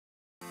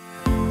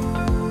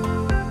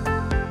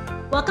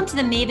Welcome to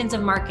the Mavens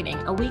of Marketing,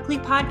 a weekly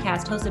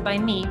podcast hosted by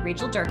me,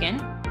 Rachel Durkan.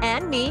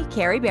 And me,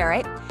 Kerry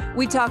Barrett.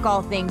 We talk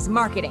all things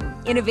marketing,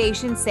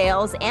 innovation,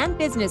 sales, and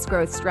business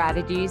growth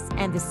strategies,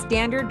 and the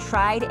standard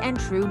tried and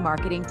true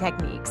marketing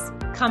techniques.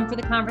 Come for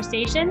the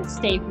conversation,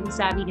 stay for the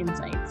savvy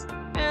insights.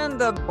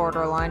 And the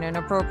borderline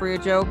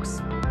inappropriate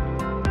jokes.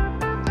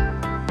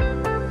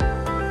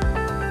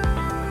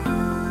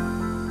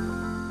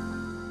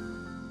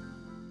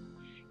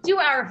 To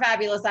our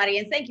fabulous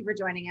audience, thank you for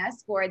joining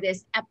us for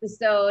this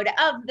episode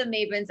of the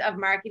Mavens of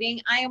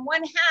Marketing. I am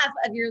one half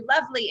of your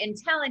lovely and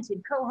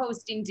talented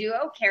co-hosting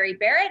duo, Kerry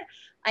Barrett.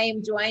 I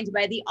am joined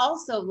by the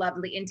also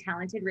lovely and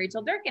talented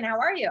Rachel Durkan. How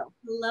are you?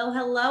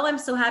 Hello. I'm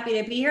so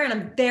happy to be here, and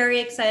I'm very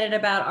excited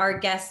about our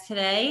guest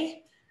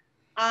today.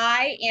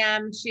 I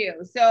am too.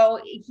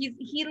 So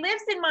he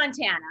lives in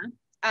Montana.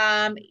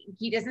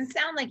 He doesn't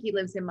sound like he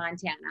lives in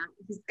Montana.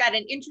 He's got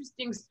an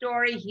interesting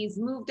story. He's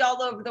moved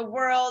all over the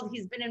world.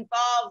 He's been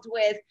involved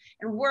with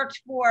and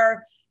worked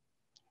for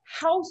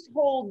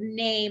household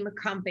name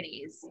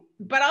companies,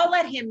 but I'll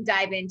let him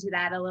dive into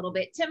that a little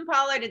bit. Tim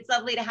Pollard, it's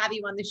lovely to have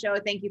you on the show.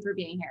 Thank you for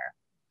being here.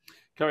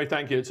 Kerry,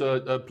 thank you. It's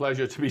a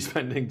pleasure to be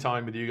spending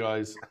time with you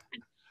guys.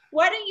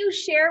 Why don't you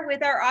share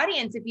with our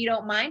audience, if you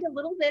don't mind, a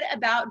little bit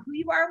about who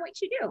you are and what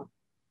you do?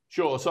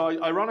 Sure. So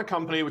I run a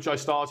company which I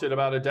started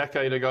about a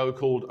decade ago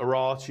called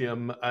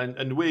Oratium,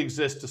 and we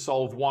exist to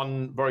solve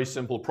one very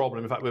simple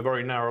problem. In fact, we're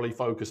very narrowly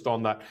focused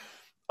on that.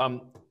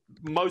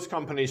 Most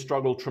companies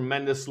struggle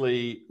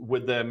tremendously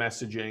with their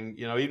messaging.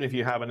 You know, even if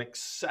you have an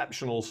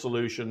exceptional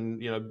solution,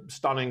 you know,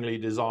 stunningly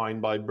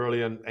designed by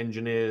brilliant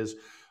engineers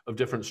of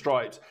different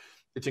stripes,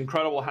 it's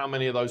incredible how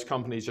many of those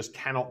companies just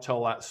cannot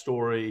tell that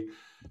story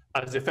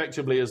as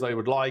effectively as they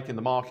would like in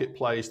the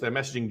marketplace. Their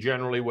messaging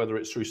generally, whether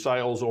it's through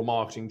sales or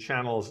marketing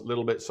channels, a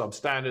little bit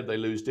substandard. They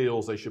lose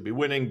deals they should be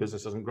winning.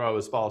 Business doesn't grow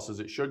as fast as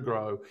it should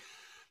grow.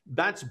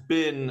 That's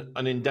been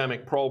an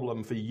endemic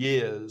problem for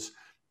years.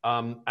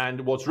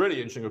 And what's really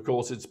interesting, of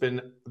course,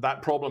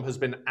 that problem has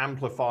been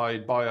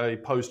amplified by a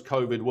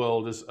post-COVID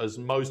world as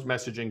most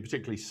messaging,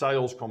 particularly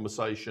sales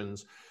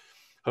conversations,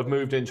 have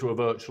moved into a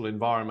virtual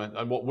environment.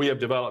 And what we have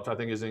developed, I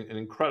think, is an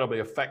incredibly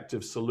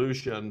effective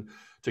solution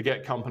to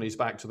get companies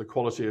back to the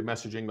quality of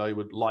messaging they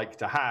would like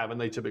to have. And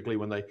they typically,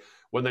 when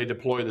they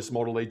deploy this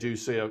model, they do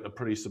see a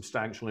pretty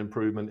substantial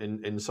improvement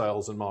in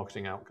sales and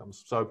marketing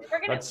outcomes. So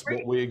that's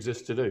what we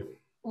exist to do.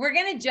 We're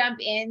going to jump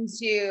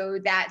into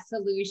that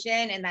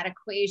solution and that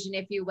equation,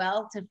 if you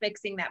will, to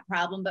fixing that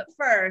problem. But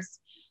first,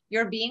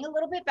 you're being a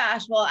little bit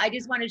bashful. I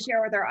just want to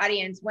share with our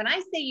audience, when I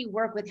say you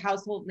work with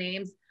household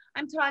names,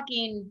 I'm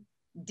talking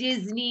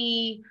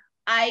Disney,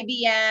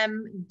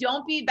 IBM.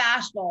 Don't be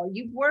bashful.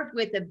 You've worked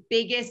with the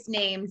biggest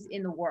names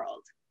in the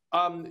world.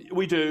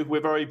 We do.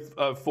 We're very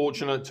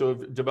fortunate to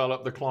have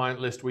developed the client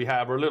list we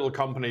have. We're a little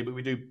company, but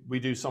we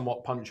do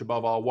somewhat punch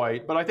above our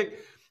weight. But I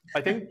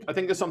think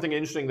there's something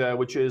interesting there,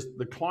 which is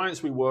the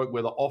clients we work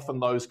with are often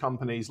those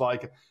companies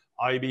like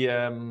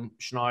IBM,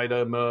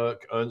 Schneider, Merck,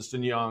 Ernst &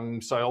 Young,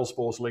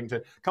 Salesforce,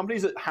 LinkedIn,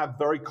 companies that have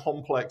very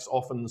complex,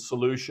 often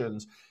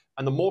solutions.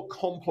 And the more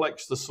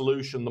complex the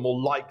solution, the more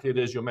likely it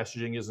is your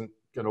messaging isn't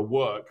going to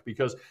work,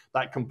 because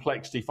that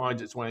complexity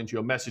finds its way into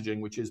your messaging,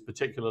 which is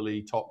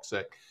particularly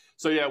toxic.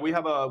 So yeah, we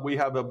have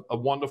a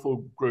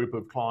wonderful group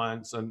of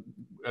clients, and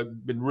it's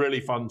been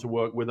really fun to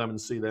work with them and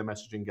see their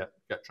messaging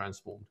get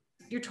transformed.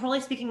 You're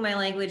totally speaking my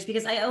language,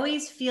 because I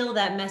always feel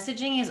that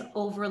messaging is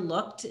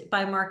overlooked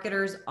by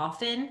marketers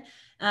often.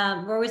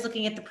 We're always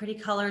looking at the pretty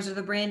colors or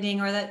the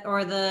branding or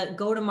the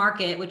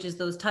go-to-market, which is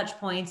those touch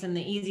points and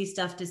the easy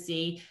stuff to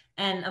see.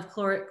 And of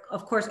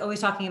course, always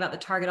talking about the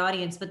target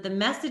audience, but the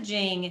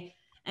messaging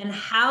and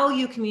how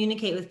you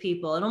communicate with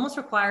people, it almost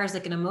requires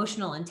like an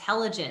emotional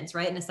intelligence,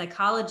 right? And a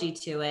psychology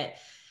to it.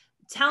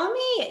 Tell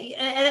me,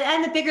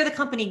 and the bigger the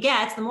company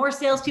gets, the more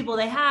salespeople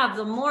they have,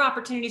 the more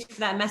opportunities for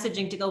that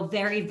messaging to go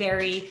very,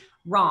 very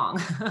wrong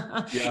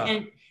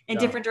in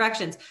different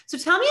directions. So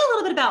tell me a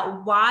little bit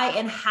about why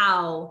and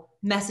how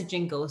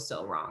messaging goes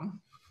so wrong.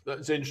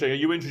 That's interesting.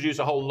 You introduce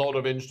a whole lot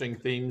of interesting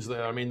themes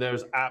there. I mean,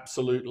 there's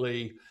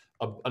absolutely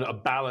a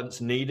balance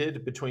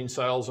needed between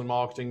sales and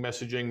marketing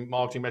messaging.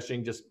 Marketing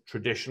messaging, just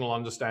traditional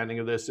understanding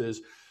of this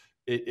is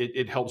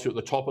it helps you at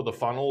the top of the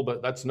funnel,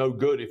 but that's no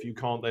good if you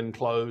can't then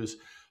close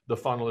the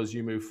funnel as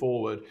you move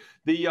forward.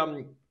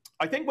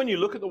 I think when you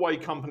look at the way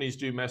companies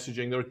do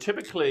messaging,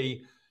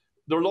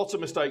 there are lots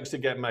of mistakes to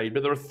get made,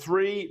 but there are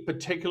three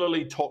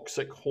particularly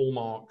toxic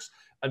hallmarks.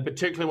 And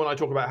particularly when I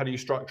talk about how do you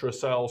structure a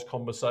sales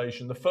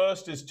conversation, the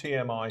first is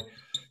TMI.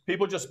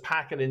 People just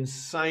pack an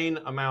insane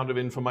amount of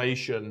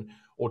information,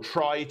 or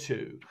try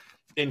to,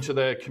 into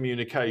their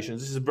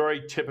communications. This is a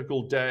very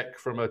typical deck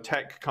from a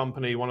tech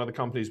company, one of the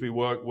companies we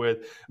work with.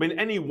 I mean,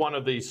 any one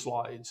of these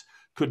slides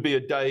could be a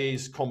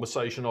day's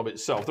conversation of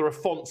itself. There are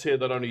fonts here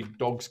that only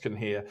dogs can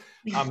hear.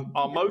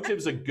 Our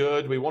motives are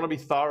good. We want to be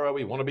thorough.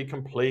 We want to be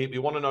complete. We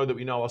want to know that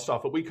we know our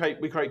stuff, but we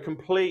create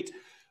complete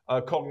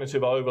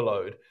cognitive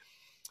overload.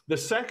 The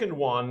second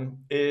one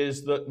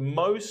is that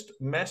most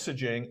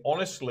messaging,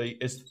 honestly,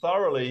 is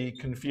thoroughly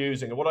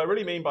confusing. And what I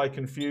really mean by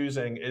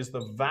confusing is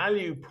the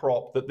value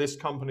prop that this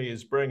company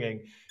is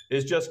bringing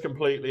is just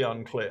completely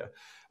unclear.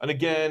 And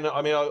again,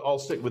 I mean, I'll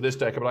stick with this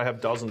deck, but I have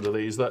dozens of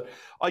these that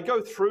I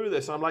go through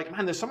this and I'm like,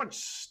 man, there's so much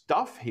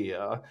stuff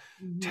here,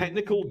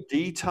 technical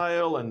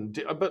detail,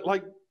 but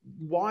like,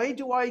 why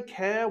do I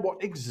care?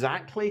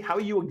 How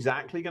are you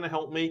exactly going to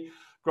help me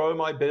grow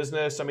my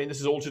business? I mean, this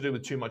is all to do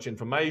with too much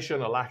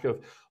information, a lack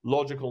of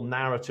logical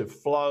narrative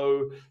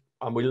flow.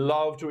 We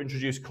love to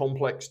introduce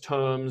complex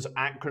terms,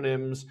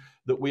 acronyms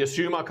that we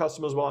assume our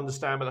customers will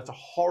understand, but that's a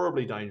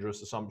horribly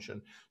dangerous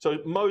assumption. So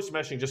most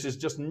messaging is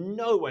just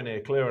nowhere near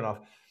clear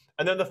enough.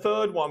 And then the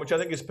third one, which I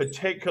think is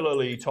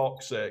particularly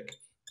toxic,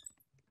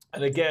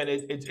 and again,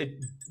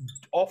 it's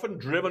often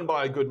driven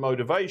by a good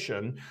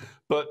motivation,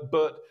 but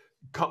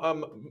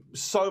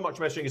so much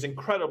messaging is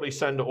incredibly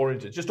sender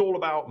oriented, just all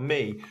about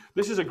me.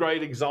 This is a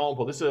great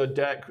example. This is a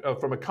deck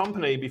from a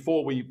company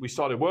before we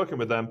started working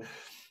with them,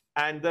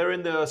 and they're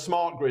in the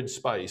smart grid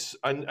space,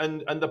 and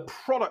the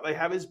product they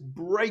have is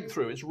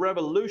breakthrough. It's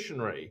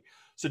revolutionary.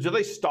 So do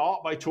they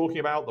start by talking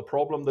about the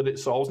problem that it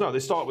solves? No, they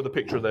start with a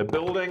picture of their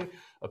building,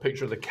 a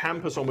picture of the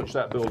campus on which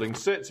that building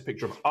sits, a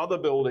picture of other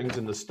buildings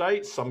in the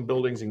States, some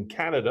buildings in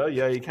Canada,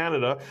 yay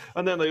Canada,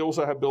 and then they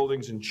also have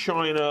buildings in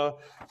China,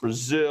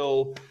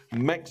 Brazil,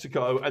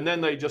 Mexico, and then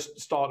they just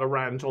start a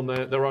rant on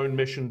their own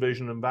mission,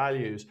 vision, and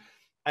values.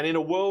 And in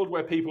a world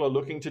where people are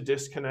looking to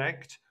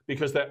disconnect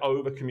because they're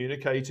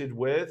over-communicated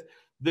with,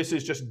 this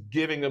is just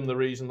giving them the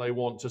reason they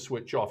want to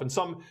switch off. And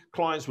some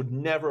clients would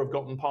never have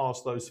gotten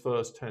past those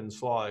first 10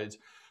 slides.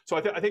 So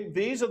I think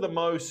these are the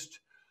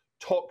most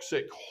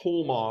toxic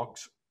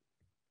hallmarks.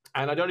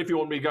 And I don't know if you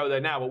want me to go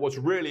there now, but what's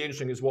really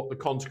interesting is what the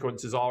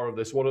consequences are of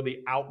this. What are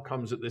the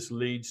outcomes that this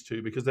leads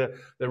to? Because they're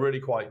really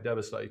quite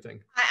devastating.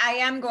 I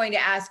am going to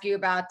ask you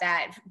about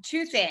that.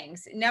 Two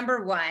things.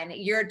 Number one,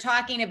 you're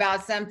talking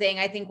about something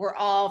I think we're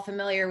all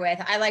familiar with.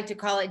 I like to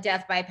call it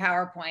death by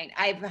PowerPoint.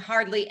 I've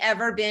hardly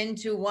ever been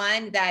to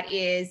one that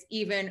is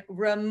even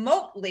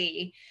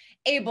remotely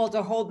able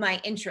to hold my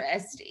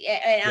interest.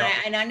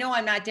 And I know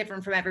I'm not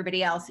different from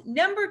everybody else.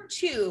 Number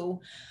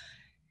two,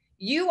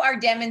 you are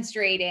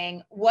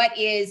demonstrating what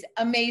is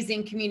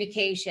amazing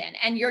communication,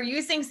 and you're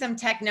using some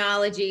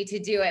technology to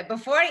do it.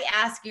 Before I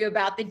ask you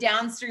about the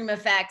downstream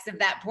effects of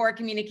that poor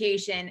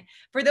communication,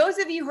 for those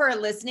of you who are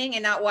listening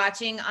and not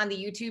watching on the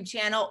YouTube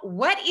channel,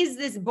 what is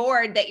this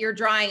board that you're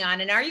drawing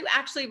on? And are you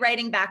actually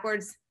writing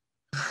backwards?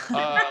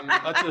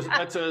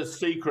 That's a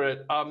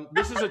secret.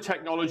 This is a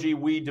technology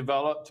we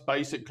developed,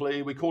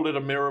 basically. We call it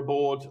a mirror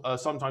board.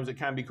 Sometimes it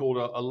can be called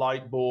a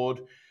light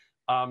board.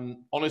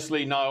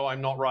 Honestly, no,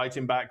 I'm not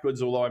writing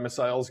backwards, although I'm a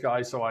sales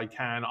guy, so I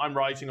can. I'm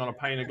writing on a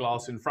pane of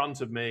glass in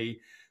front of me.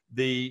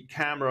 The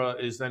camera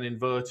is then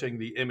inverting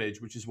the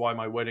image, which is why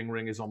my wedding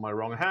ring is on my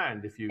wrong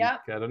hand, if you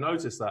care to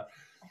notice that.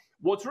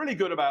 What's really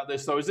good about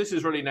this, though, is this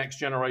is really next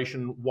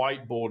generation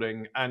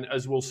whiteboarding. And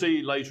as we'll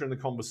see later in the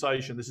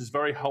conversation, this is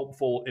very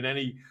helpful in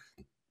any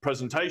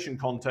presentation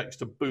context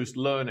to boost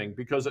learning,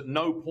 because at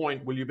no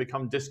point will you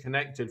become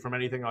disconnected from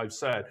anything I've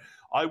said.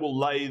 I will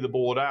lay the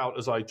board out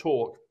as I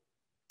talk,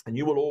 and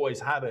you will always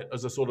have it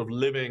as a sort of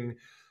living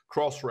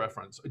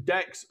cross-reference.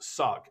 Decks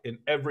suck in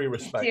every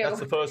respect. That's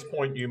the first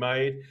point you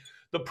made.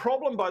 The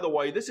problem, by the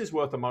way, this is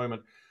worth a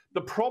moment. The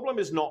problem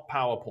is not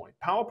PowerPoint.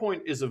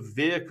 PowerPoint is a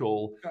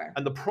vehicle,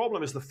 and the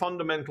problem is the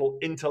fundamental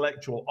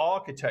intellectual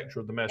architecture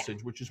of the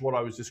message, which is what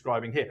I was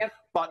describing here.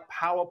 But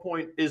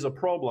PowerPoint is a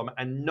problem,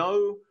 and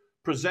no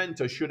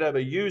presenter should ever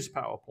use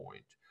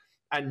PowerPoint,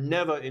 and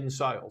never in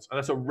sales. And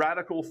that's a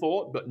radical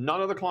thought, but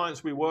none of the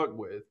clients we work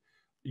with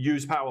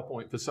use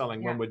PowerPoint for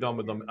selling when we're done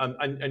with them.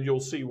 And you'll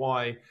see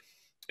why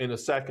in a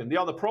second. The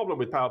other problem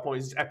with PowerPoint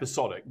is it's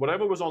episodic.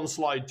 Whatever was on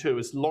slide 2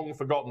 is long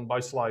forgotten by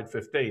slide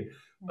 15.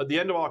 At the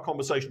end of our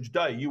conversation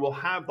today, you will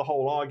have the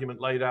whole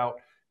argument laid out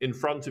in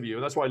front of you.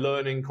 And that's why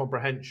learning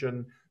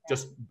comprehension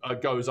just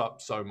goes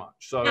up so much.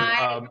 So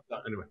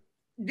anyway.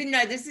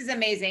 No, this is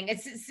amazing.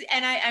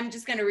 I'm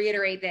just going to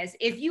reiterate this.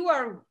 If you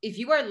are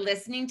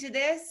listening to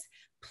this,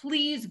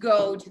 please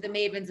go to the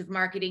Mavens of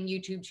Marketing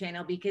YouTube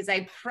channel, because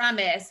I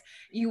promise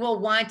you will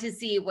want to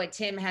see what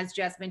Tim has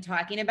just been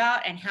talking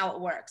about and how it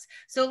works.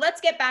 So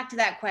let's get back to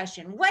that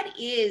question. What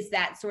is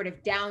that sort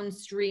of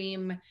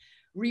downstream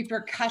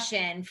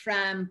repercussion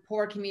from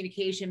poor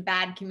communication,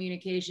 bad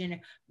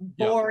communication,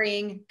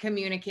 boring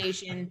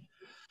communication?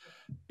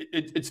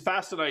 It's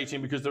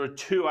fascinating because there are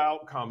two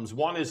outcomes.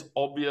 One is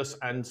obvious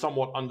and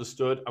somewhat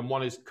understood, and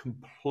one is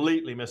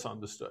completely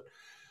misunderstood.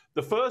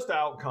 The first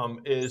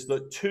outcome is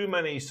that too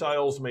many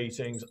sales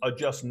meetings are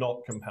just not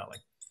compelling.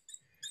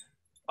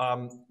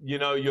 You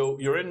know,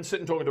 you're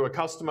sitting talking to a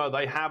customer,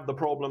 they have the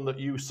problem that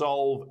you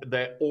solve,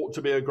 there ought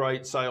to be a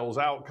great sales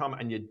outcome,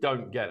 and you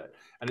don't get it.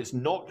 And it's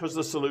not because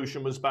the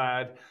solution was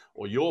bad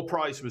or your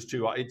price was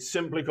too high. It's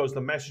simply because the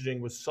messaging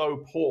was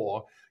so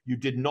poor, you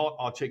did not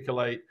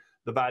articulate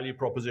the value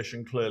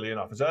proposition clearly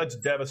enough. So that's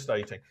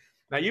devastating.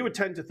 Now, you would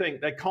tend to think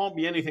there can't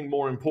be anything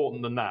more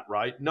important than that,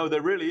 right? No,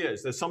 there really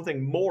is. There's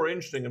something more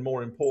interesting and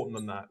more important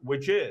than that,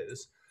 which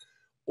is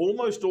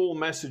almost all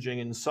messaging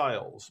in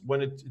sales,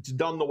 when it's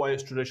done the way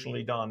it's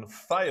traditionally done,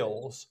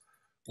 fails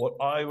what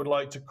I would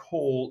like to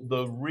call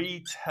the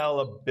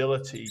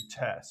retellability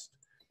test.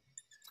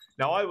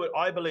 Now,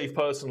 I believe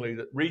personally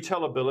that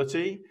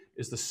retellability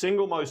is the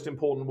single most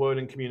important word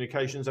in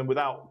communications, and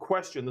without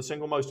question, the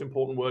single most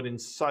important word in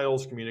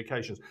sales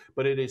communications.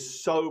 But it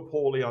is so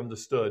poorly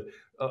understood.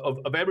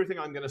 Of everything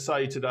I'm going to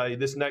say today,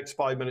 this next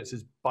 5 minutes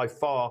is by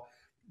far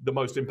the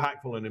most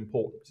impactful and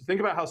important. So think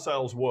about how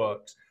sales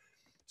works.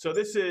 So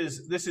this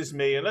is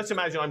me, and let's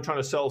imagine I'm trying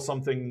to sell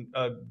something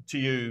to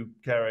you,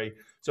 Kerry.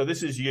 So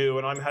this is you,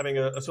 and I'm having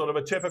a sort of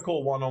a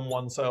typical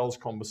one-on-one sales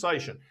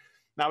conversation.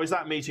 Now, is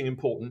that meeting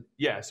important?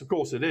 Yes, of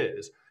course it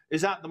is.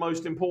 Is that the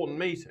most important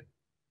meeting?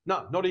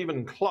 No, not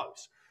even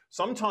close.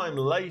 Sometime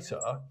later,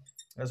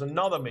 there's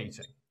another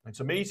meeting.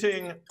 It's a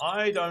meeting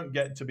I don't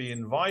get to be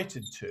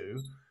invited to,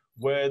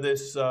 where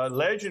this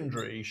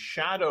legendary,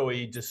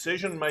 shadowy,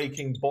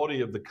 decision-making body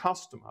of the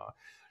customer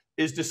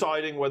is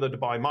deciding whether to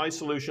buy my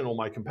solution or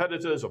my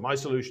competitors, or my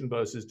solution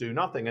versus do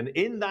nothing. And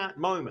in that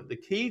moment, the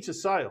key to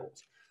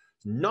sales,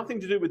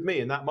 nothing to do with me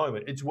in that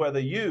moment. It's whether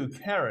you,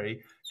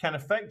 Kerry, can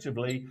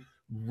effectively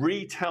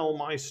retell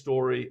my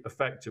story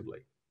effectively.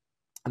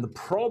 And the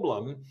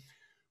problem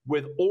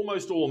with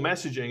almost all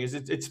messaging is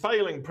it's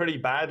failing pretty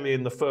badly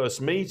in the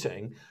first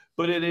meeting,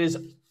 but it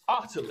is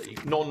utterly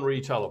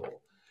non-retellable.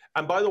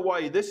 And by the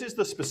way, this is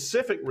the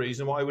specific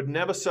reason why I would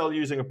never sell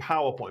using a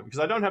PowerPoint, because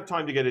I don't have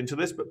time to get into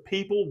this, but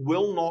people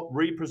will not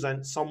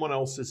represent someone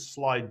else's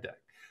slide deck.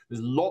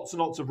 There's lots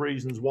and lots of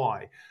reasons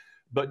why.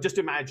 But just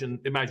imagine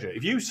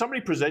it. If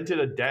somebody presented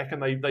a deck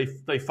and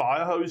they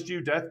fire hosed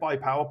you death by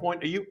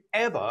PowerPoint, are you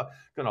ever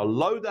going to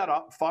load that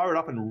up, fire it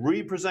up, and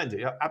represent it?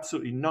 You have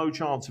absolutely no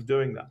chance of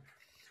doing that.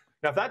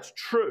 Now, if that's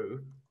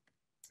true,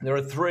 there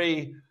are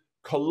three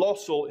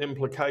colossal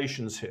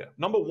implications here.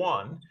 Number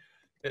one,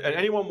 and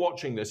anyone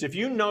watching this, if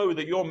you know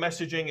that your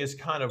messaging is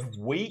kind of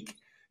weak,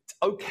 it's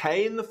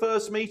okay in the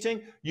first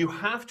meeting, you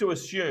have to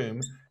assume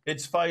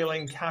it's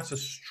failing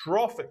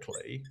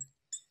catastrophically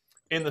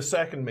in the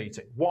second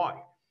meeting.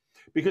 Why?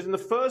 Because in the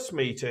first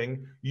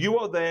meeting, you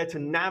are there to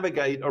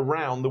navigate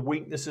around the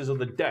weaknesses of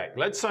the deck.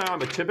 Let's say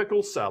I'm a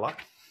typical seller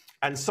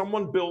and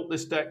someone built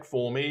this deck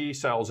for me,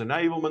 sales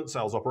enablement,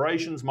 sales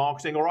operations,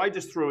 marketing, or I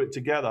just threw it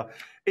together.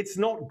 It's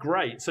not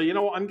great. So you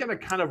know what? I'm going to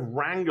kind of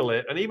wrangle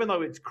it. And even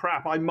though it's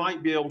crap, I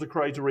might be able to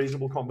create a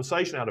reasonable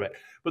conversation out of it.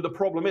 But the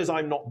problem is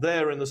I'm not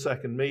there in the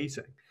second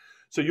meeting.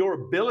 So your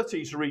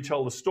ability to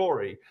retell the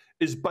story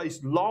is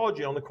based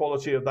largely on the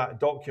quality of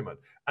that document.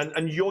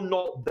 And you're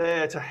not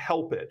there to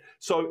help it.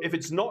 So if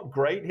it's not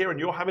great here and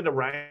you're having to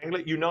wrangle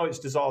it, you know it's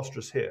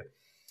disastrous here.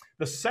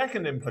 The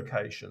second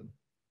implication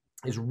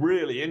is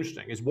really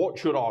interesting, is what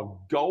should our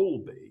goal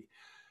be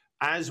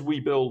as we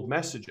build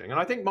messaging? And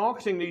I think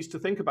marketing needs to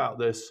think about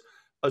this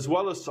as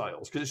well as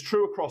sales, because it's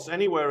true across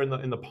anywhere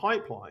in the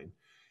pipeline.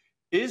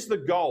 Is the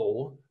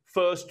goal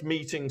first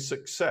meeting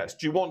success?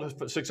 Do you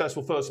want a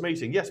successful first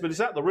meeting? Yes, but is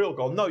that the real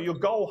goal? No, your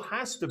goal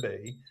has to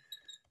be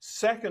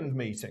second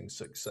meeting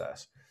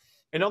success.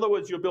 In other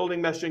words, you're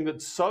building messaging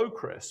that's so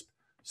crisp,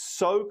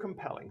 so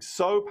compelling,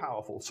 so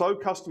powerful, so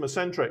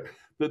customer-centric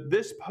that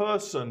this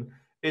person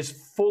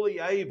is fully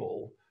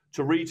able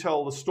to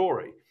retell the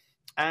story.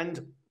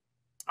 And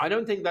I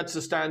don't think that's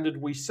the standard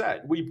we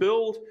set. We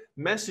build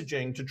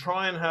messaging to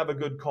try and have a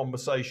good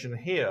conversation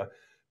here,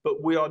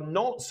 but we are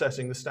not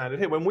setting the standard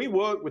here. When we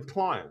work with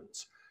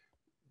clients,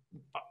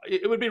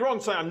 it would be wrong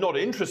to say I'm not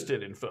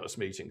interested in first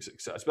meeting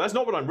success, but that's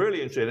not what I'm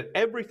really interested in.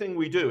 Everything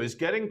we do is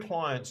getting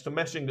clients to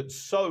messaging that's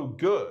so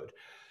good,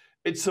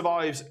 it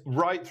survives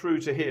right through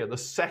to here, the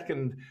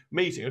second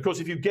meeting. Of course,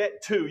 if you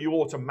get two, you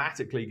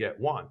automatically get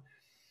one.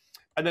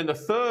 And then the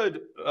third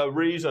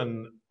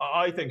reason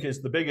I think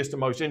is the biggest and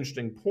most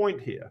interesting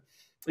point here,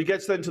 it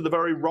gets then to the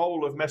very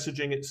role of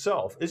messaging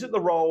itself. Is it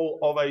the role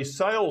of a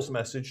sales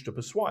message to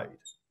persuade?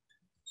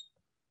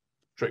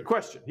 Trick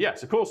question.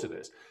 Yes, of course it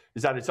is.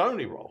 Is that its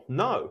only role?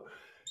 No.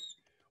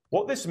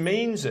 What this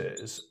means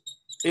is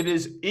it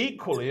is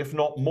equally, if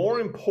not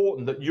more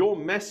important, that your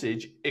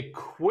message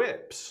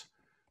equips,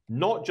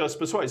 not just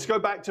persuades. Go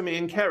back to me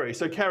and Kerry.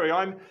 So Kerry,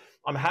 I'm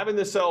having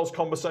this sales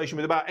conversation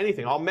with about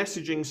anything, our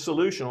messaging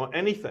solution or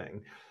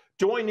anything.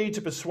 Do I need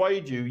to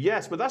persuade you?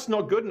 Yes, but that's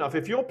not good enough.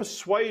 If you're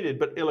persuaded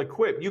but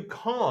ill-equipped, you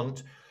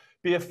can't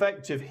be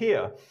effective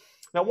here.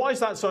 Now, why is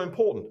that so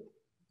important?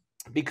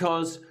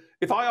 Because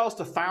if I asked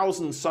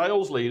 1,000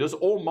 sales leaders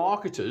or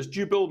marketers, do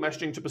you build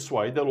messaging to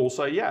persuade? They'll all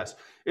say yes.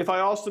 If I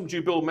ask them, do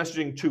you build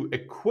messaging to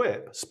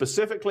equip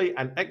specifically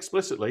and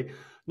explicitly?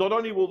 Not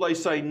only will they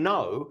say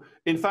no,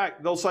 in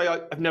fact, they'll say,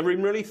 I've never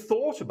even really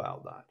thought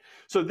about that.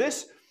 So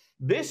this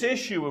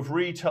issue of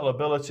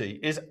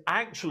retellability is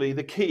actually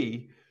the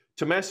key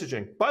to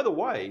messaging. By the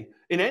way,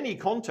 in any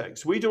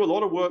context, we do a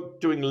lot of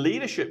work doing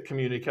leadership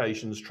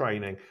communications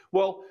training.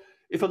 Well,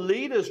 If a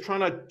leader's trying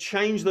to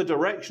change the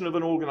direction of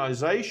an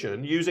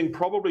organization using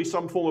probably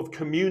some form of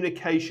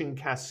communication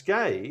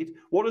cascade,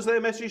 what does their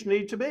message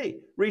need to be?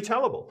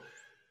 Retellable.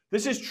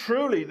 This is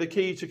truly the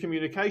key to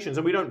communications,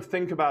 and we don't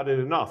think about it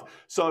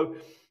enough. So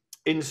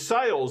in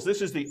sales, this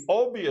is the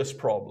obvious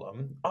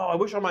problem. Oh, I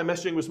wish my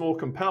messaging was more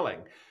compelling.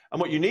 And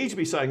what you need to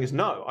be saying is,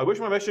 no, I wish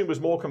my messaging was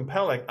more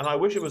compelling, and I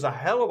wish it was a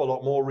hell of a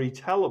lot more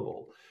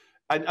retellable.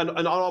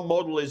 And our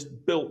model is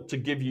built to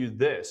give you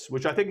this,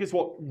 which I think is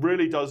what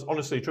really does,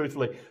 honestly,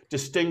 truthfully,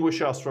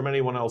 distinguish us from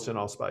anyone else in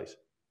our space.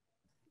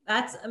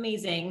 That's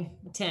amazing,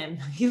 Tim.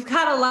 You've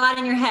got a lot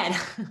in your head.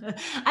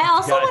 I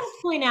also want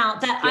to point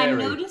out that I'm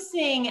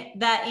noticing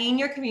that in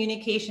your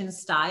communication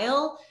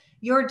style,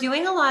 you're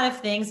doing a lot of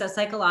things that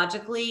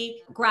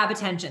psychologically grab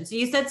attention. So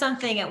you said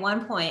something at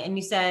one point and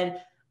you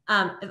said,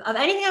 of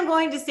anything I'm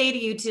going to say to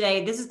you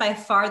today, this is by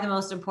far the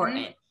most important.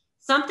 Mm-hmm.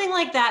 Something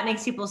like that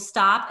makes people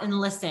stop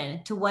and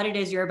listen to what it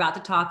is you're about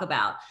to talk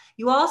about.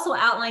 You also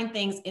outline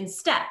things in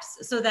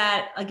steps so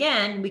that,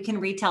 again, we can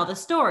retell the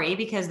story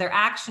because they're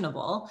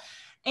actionable.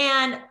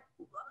 And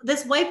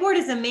this whiteboard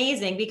is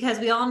amazing because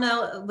we all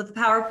know with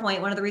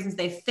PowerPoint, one of the reasons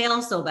they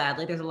fail so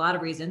badly, there's a lot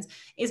of reasons,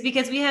 is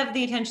because we have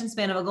the attention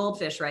span of a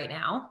goldfish right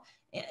now,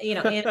 in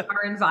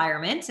our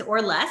environment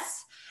or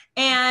less.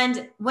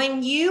 And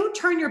when you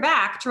turn your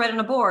back to write on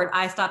a board,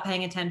 I stop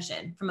paying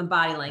attention from a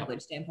body language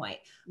standpoint.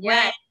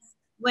 Yeah.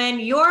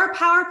 When your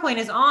PowerPoint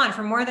is on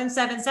for more than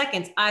 7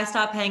 seconds, I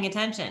stop paying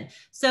attention.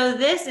 So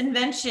this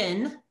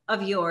invention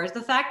of yours,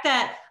 the fact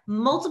that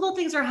multiple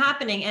things are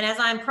happening, and as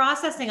I'm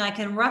processing, I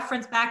can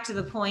reference back to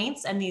the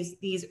points and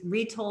these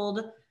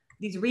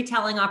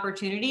retelling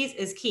opportunities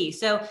is key.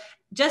 So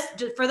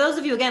just for those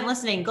of you, again,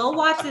 listening, go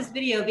watch this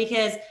video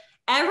because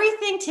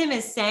everything Tim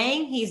is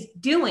saying, he's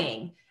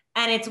doing.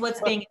 And it's what's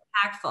being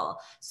impactful.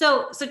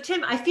 So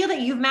Tim, I feel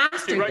that you've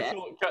mastered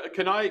Rachel,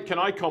 can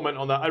I comment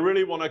on that? I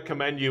really want to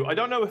commend you. I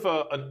don't know if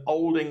an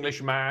old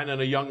English man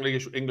and a young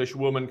English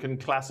woman can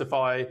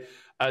classify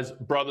as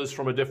brothers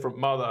from a different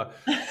mother,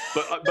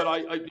 but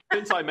I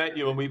since I met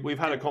you and we've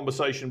had a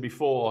conversation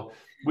before,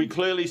 we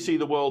clearly see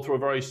the world through a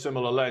very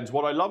similar lens.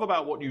 What I love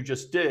about what you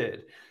just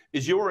did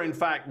is you're in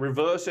fact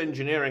reverse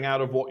engineering out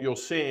of what you're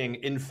seeing,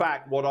 in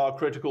fact, what are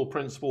critical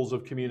principles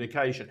of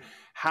communication.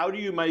 How do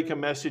you make a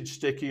message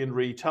sticky and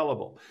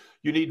retellable?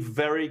 You need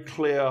very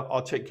clear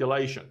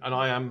articulation, and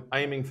I am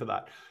aiming for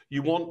that.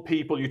 You want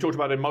people, you talked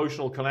about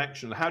emotional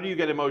connection. How do you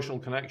get emotional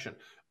connection?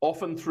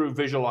 Often through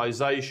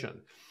visualization.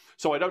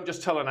 So I don't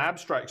just tell an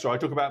abstract story. I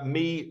talk about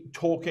me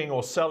talking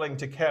or selling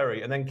to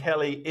Kerry, and then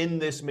Kelly in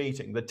this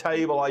meeting, the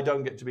table I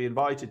don't get to be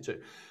invited to.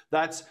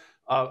 That's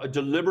a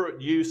deliberate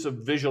use of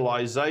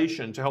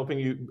visualization to helping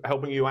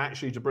you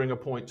actually to bring a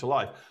point to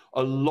life.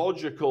 A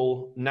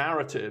logical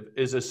narrative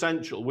is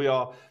essential. We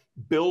are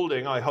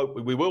building, I hope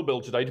we will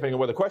build today, depending on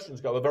where the questions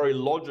go, a very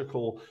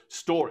logical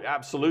story,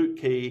 absolute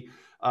key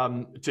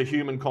to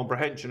human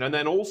comprehension. And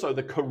then also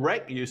the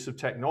correct use of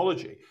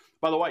technology.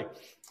 By the way,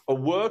 a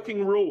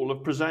working rule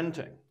of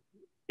presenting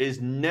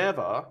is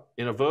never,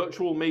 in a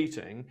virtual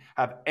meeting,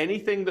 have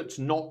anything that's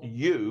not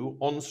you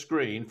on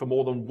screen for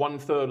more than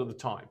 1/3 of the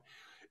time.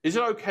 Is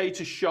it okay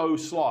to show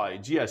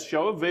slides? Yes,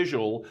 show a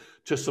visual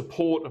to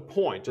support a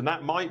point. And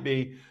that might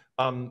be,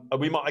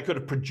 I could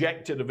have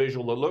projected a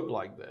visual that looked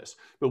like this.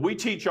 But we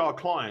teach our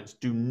clients,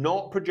 do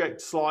not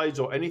project slides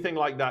or anything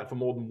like that for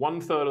more than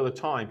 1/3 of the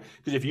time.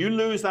 Because if you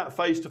lose that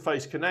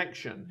face-to-face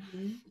connection,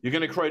 you're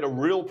going to create a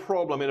real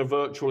problem in a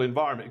virtual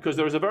environment. Because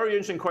there is a very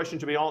interesting question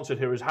to be answered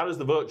here is, how does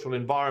the virtual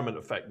environment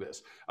affect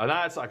this? And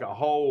that's like a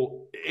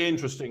whole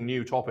interesting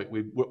new topic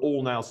we're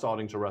all now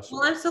starting to wrestle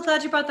with. Well, I'm so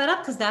glad you brought that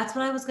up because that's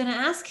what I was going to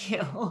ask you.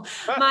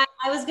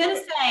 I was going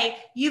to say,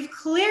 you've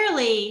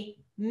clearly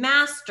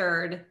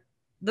mastered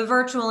the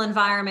virtual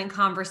environment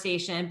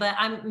conversation, but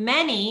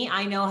many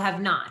I know have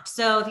not.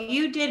 So if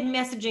you did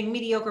messaging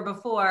mediocre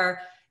before,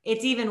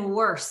 it's even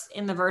worse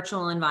in the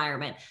virtual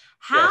environment.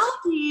 How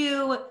do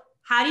you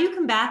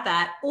combat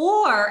that?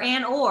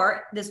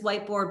 Or this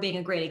whiteboard being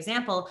a great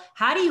example,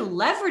 how do you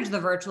leverage the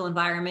virtual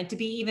environment to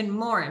be even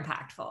more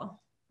impactful?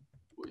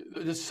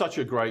 This is such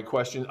a great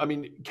question. I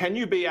mean, can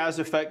you be as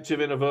effective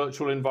in a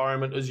virtual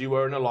environment as you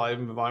were in a live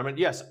environment?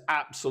 Yes,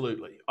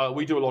 absolutely.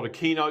 We do a lot of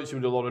keynotes,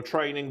 we do a lot of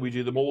training, we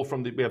do them all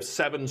we have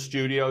 7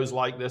 studios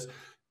like this.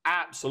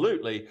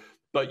 Absolutely.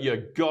 But you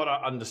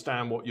gotta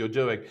understand what you're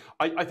doing.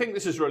 I think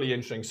this is really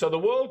interesting. So the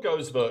world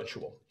goes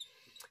virtual,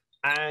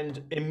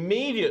 and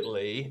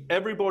immediately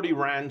everybody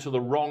ran to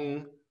the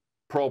wrong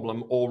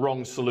problem or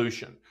wrong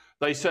solution.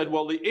 They said,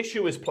 well, the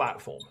issue is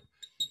platform.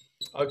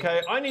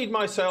 Okay, I need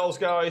my sales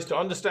guys to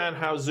understand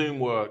how Zoom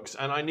works,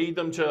 and I need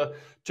them to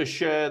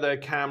share their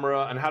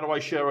camera, and how do I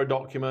share a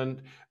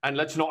document, and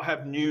let's not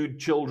have nude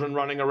children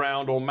running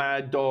around or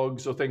mad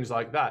dogs or things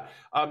like that.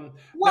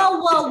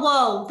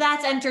 Whoa,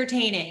 that's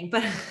entertaining,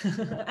 but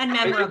and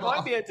memorable. It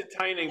might be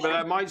entertaining, but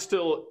that might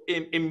still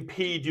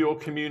impede your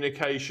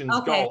communications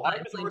goal. I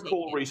was on a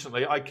call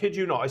recently, I kid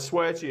you not, I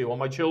swear to you, on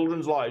my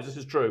children's lives, this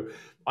is true.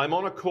 I'm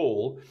on a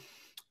call,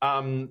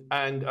 And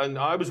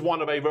I was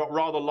one of a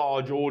rather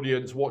large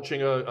audience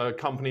watching a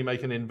company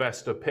make an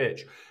investor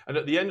pitch. And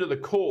at the end of the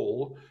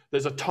call,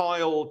 there's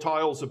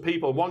tiles of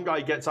people. One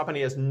guy gets up and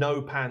he has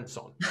no pants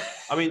on.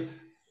 I mean,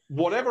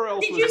 whatever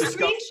else Did was you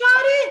discussed.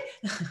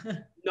 screenshot it?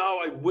 No,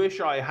 I wish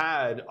I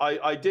had.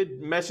 I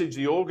did message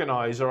the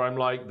organizer. I'm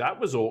like, that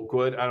was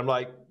awkward. And I'm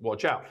like,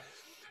 watch out.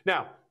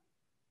 Now,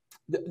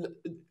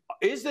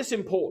 is this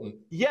important?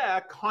 Yeah,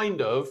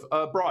 kind of.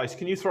 Bryce,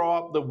 can you throw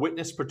up the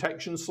witness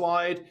protection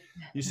slide?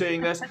 You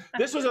seeing this?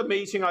 This was a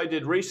meeting I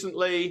did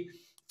recently.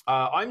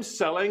 I'm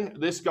selling.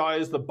 This guy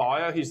is the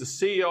buyer. He's the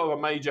CEO of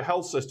a major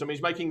health system.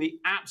 He's making the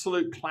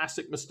absolute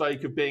classic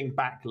mistake of being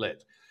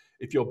backlit.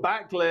 If you're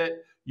backlit,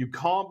 you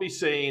can't be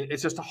seen.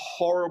 It's just a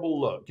horrible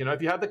look. You know,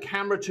 if you have the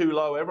camera too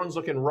low, everyone's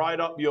looking right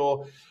up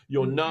your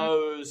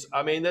nose.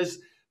 I mean,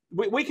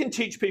 we can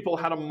teach people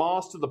how to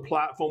master the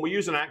platform. We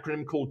use an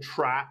acronym called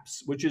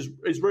TRAPS, which is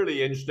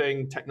really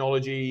interesting.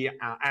 Technology,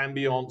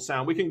 ambient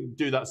sound. We can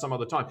do that some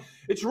other time.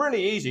 It's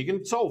really easy. You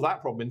can solve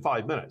that problem in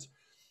 5 minutes.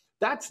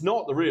 That's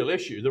not the real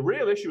issue. The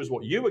real issue is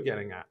what you were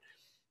getting at.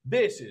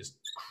 This is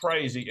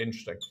crazy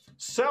interesting.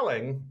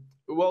 Selling,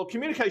 well,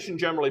 communication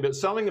generally, but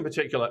selling in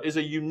particular, is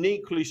a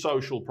uniquely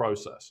social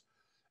process.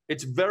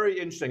 It's very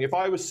interesting. If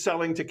I was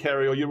selling to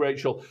Kerry or you,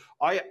 Rachel,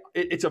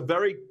 it's a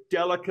very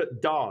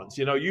delicate dance.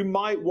 You know, you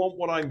might want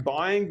what I'm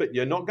buying, but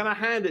you're not going to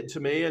hand it to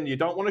me, and you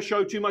don't want to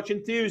show too much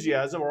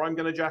enthusiasm, or I'm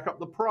going to jack up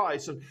the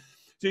price. And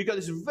so you've got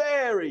this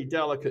very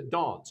delicate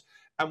dance.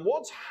 And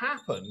what's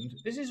happened,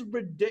 this is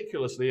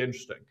ridiculously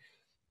interesting,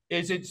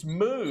 is it's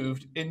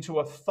moved into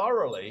a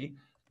thoroughly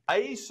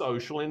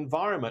asocial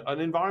environment, an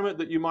environment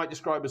that you might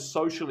describe as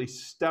socially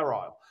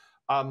sterile.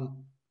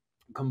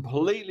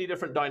 Completely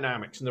different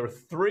dynamics. And there are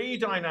 3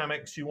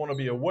 dynamics you want to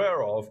be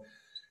aware of,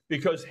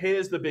 because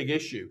here's the big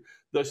issue.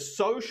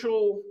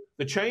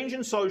 The change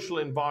in social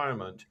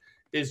environment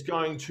is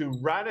going to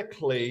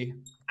radically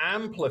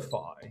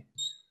amplify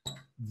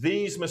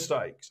these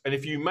mistakes. And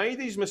if you made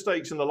these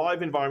mistakes in the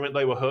live environment,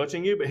 they were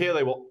hurting you, but here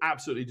they will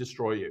absolutely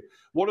destroy you.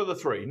 What are the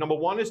 3? Number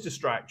 1 is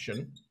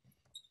distraction.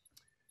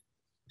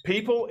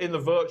 People in the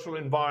virtual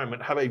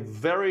environment have a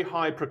very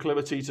high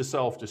proclivity to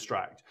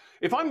self-distract.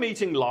 If I'm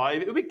meeting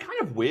live, it would be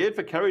kind of weird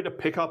for Kerry to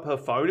pick up her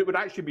phone. It would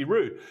actually be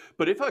rude.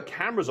 But if her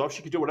camera's off,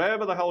 she could do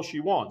whatever the hell she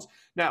wants.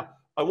 Now,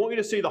 I want you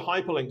to see the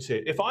hyperlinks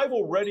here. If I've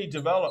already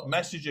developed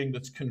messaging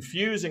that's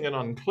confusing and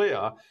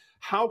unclear,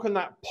 how can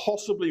that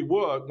possibly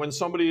work when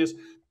somebody is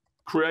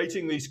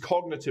creating these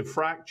cognitive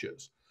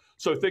fractures?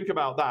 So think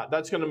about that.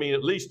 That's going to mean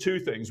at least 2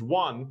 things.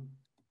 1,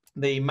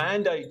 the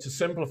mandate to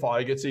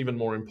simplify gets even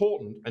more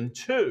important. And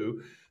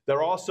 2,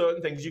 there are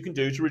certain things you can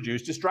do to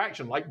reduce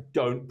distraction, like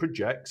don't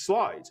project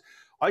slides.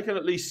 I can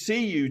at least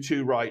see you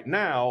 2 right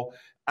now,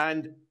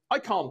 and I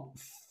can't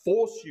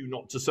force you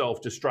not to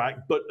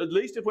self-distract, but at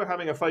least if we're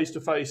having a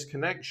face-to-face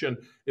connection,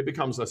 it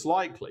becomes less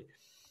likely.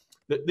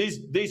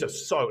 These are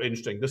so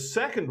interesting. The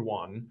second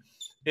one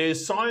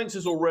is science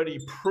is already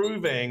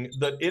proving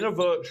that in a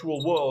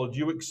virtual world,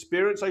 you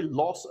experience a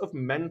loss of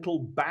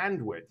mental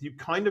bandwidth. You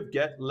kind of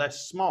get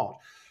less smart.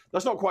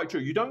 That's not quite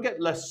true. You don't get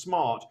less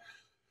smart,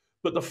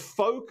 but the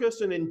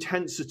focus and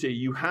intensity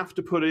you have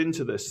to put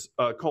into this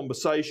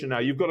conversation now,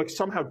 you've got to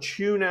somehow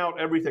tune out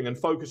everything and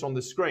focus on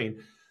the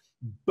screen,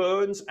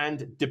 burns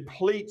and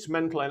depletes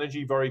mental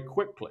energy very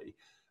quickly.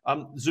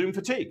 Zoom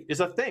fatigue is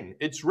a thing.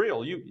 It's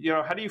real. You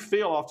know, how do you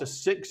feel after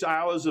 6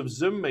 hours of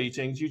Zoom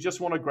meetings? You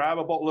just want to grab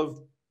a bottle of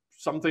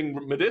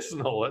something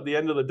medicinal at the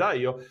end of the day.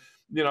 You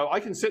know, I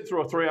can sit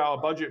through a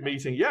 3-hour budget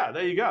meeting. Yeah,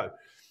 there you go.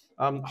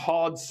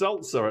 Hard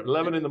seltzer at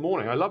 11 in the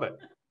morning. I love it.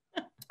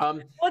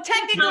 Well,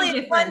 technically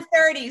it's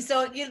 1:30,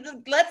 so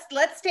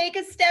let's take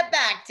a step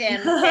back,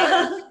 Tim.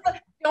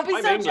 Don't be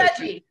so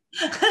judgy.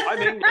 I'm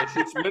English.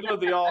 It's middle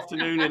of the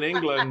afternoon in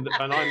England,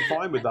 and I'm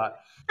fine with that.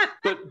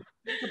 But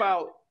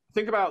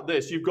think about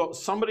this. You've got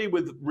somebody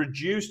with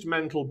reduced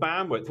mental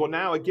bandwidth. Well,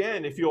 now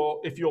again, if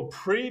your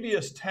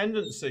previous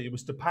tendency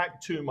was to pack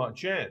too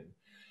much in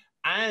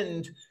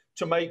and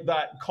to make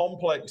that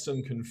complex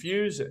and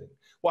confusing,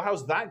 well,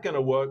 how's that going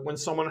to work when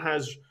someone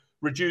has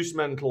reduced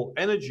mental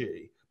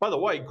energy? By the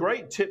way,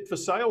 great tip for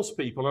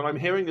salespeople, and I'm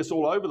hearing this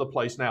all over the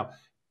place now.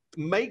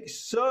 Make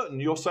certain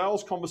your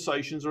sales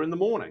conversations are in the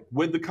morning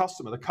with the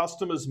customer. The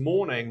customer's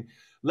morning,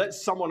 let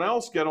someone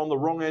else get on the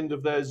wrong end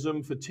of their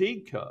Zoom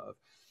fatigue curve.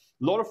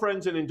 A lot of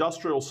friends in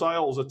industrial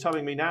sales are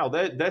telling me now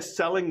their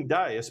selling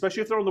day,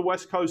 especially if they're on the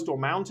West Coast or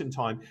Mountain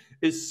Time,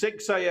 is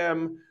 6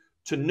 a.m.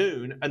 to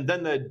noon, and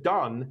then they're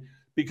done,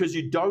 because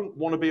you don't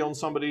want to be on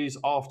somebody's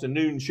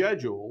afternoon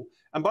schedule.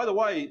 And by the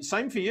way,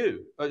 same for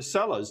you,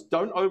 sellers,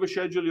 don't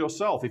overschedule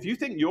yourself. If you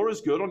think you're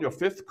as good on your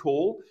 5th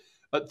call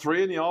at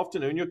 3 in the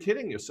afternoon, you're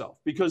kidding yourself,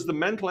 because the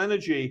mental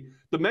energy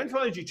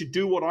to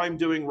do what I'm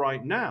doing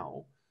right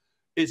now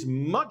is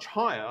much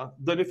higher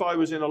than if I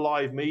was in a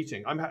live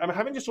meeting. I'm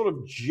having to sort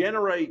of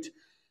generate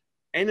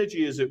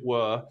energy, as it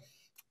were,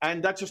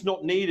 and that's just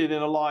not needed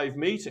in a live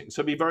meeting.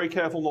 So be very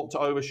careful not to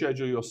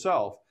overschedule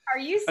yourself. Are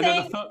you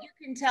saying you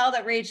can tell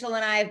that Rachel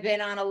and I have been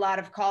on a lot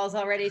of calls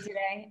already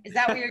today? Is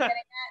that what you're getting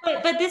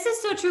at? But this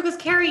is so true, because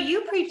Kerry,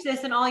 you preach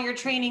this in all your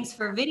trainings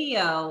for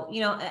video,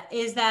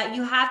 is that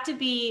you have to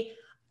be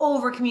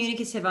over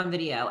communicative on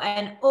video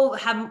and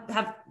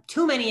have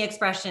too many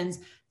expressions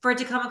for it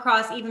to come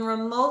across even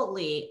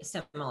remotely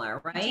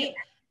similar, right?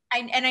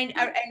 And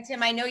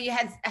Tim, I know you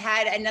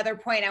had another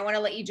point. I want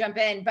to let you jump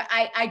in, but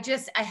I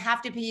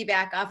have to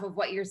piggyback off of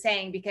what you're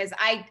saying, because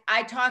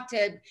I talk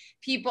to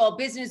people,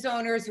 business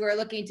owners who are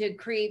looking to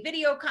create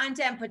video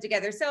content, put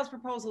together sales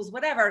proposals,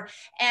 whatever.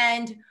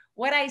 And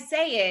what I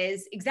say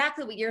is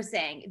exactly what you're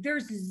saying.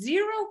 There's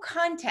zero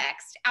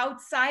context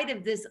outside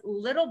of this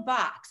little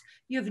box.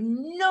 You have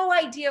no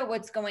idea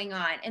what's going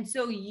on. And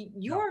so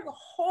your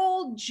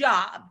whole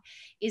job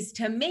is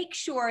to make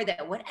sure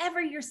that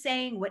whatever you're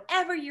saying,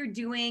 whatever you're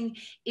doing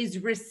is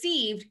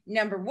received,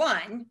 number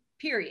one,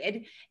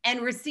 period,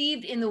 and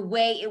received in the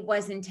way it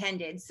was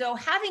intended. So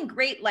having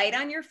great light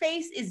on your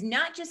face is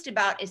not just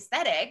about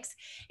aesthetics.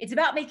 It's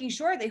about making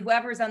sure that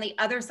whoever's on the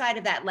other side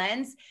of that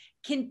lens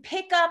can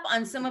pick up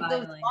on some of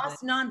those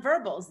lost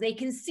nonverbals. They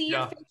can see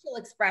your facial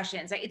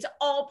expressions. It's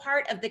all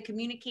part of the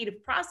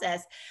communicative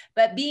process,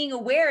 but being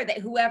aware that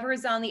whoever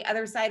is on the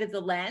other side of the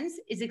lens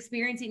is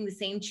experiencing the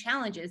same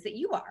challenges that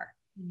you are.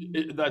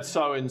 That's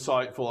so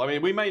insightful. I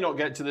mean, we may not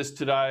get to this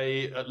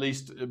today, at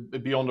least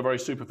beyond a very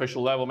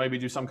superficial level, maybe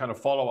do some kind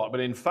of follow-up, but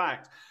in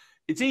fact,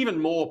 it's even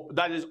more,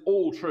 that is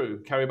all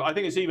true, Kerry, but I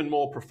think it's even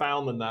more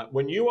profound than that.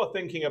 When you are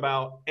thinking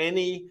about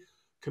any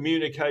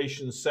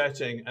communication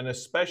setting, and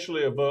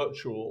especially a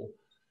virtual,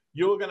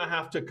 you're going to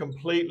have to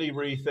completely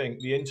rethink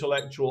the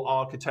intellectual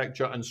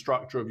architecture and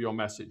structure of your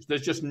message.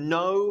 There's just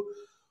no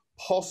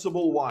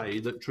possible way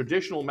that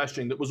traditional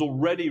messaging that was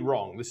already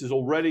wrong, this is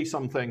already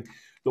something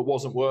that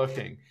wasn't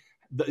working,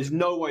 there's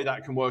no way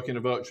that can work in a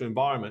virtual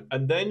environment.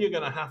 And then you're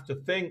going to have to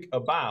think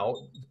about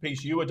the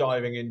piece you were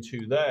diving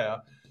into there,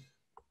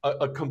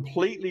 a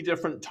completely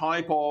different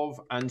type of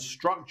and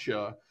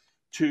structure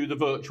to the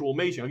virtual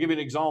meeting. I'll give you an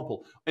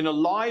example. In a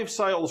live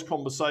sales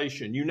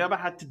conversation, you never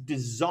had to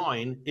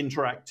design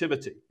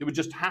interactivity. It would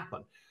just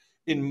happen.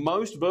 In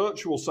most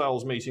virtual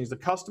sales meetings, the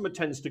customer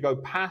tends to go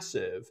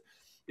passive.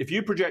 If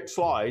you project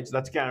slides,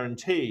 that's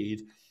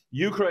guaranteed.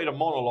 You create a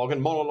monologue,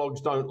 and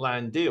monologues don't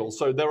land deals.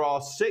 So there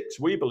are 6,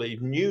 we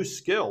believe, new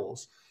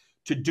skills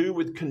to do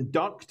with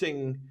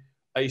conducting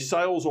a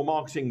sales or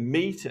marketing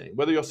meeting,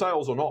 whether you're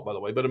sales or not, by the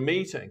way, but a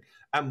meeting.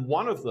 And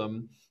one of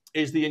them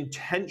is the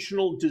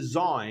intentional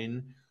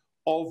design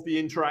of the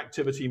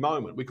interactivity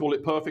moment. We call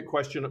it perfect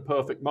question at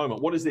perfect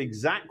moment. What is the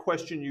exact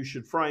question you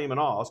should frame and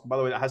ask? By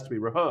the way, that has to be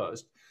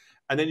rehearsed.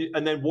 And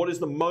then what is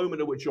the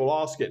moment at which you'll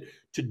ask it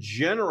to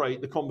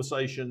generate the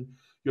conversation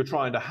you're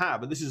trying to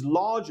have? And this is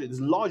largely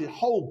a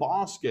whole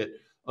basket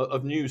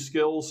of new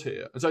skills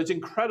here. And so it's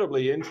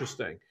incredibly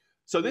interesting.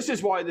 So this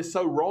is why it's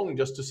so wrong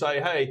just to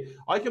say, hey,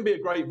 I can be a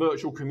great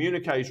virtual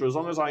communicator as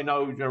long as I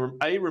know,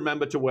 A,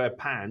 remember to wear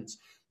pants,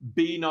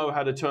 B, know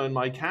how to turn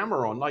my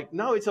camera on. Like,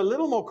 no, it's a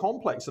little more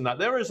complex than that.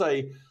 There is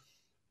a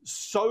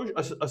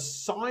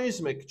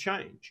seismic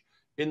change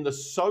in the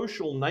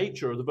social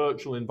nature of the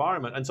virtual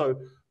environment. And so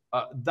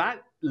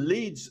that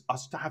leads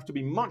us to have to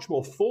be much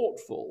more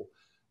thoughtful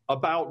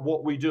about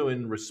what we do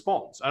in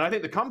response. And I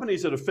think the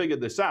companies that have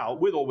figured this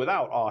out, with or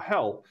without our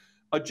help,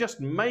 are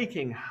just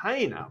making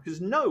hay now. Because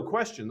there's no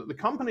question that the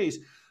companies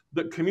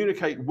that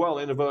communicate well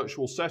in a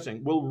virtual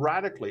setting are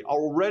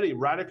already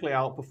radically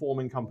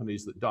outperforming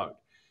companies that don't.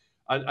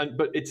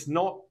 But it's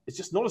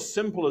just not as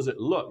simple as it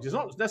looks. It's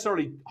not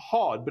necessarily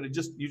hard, but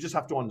you just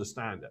have to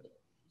understand it.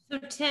 So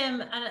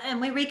Tim, and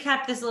we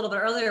recapped this a little bit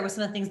earlier with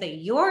some of the things that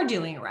you're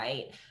doing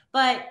right,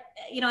 but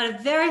at a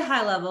very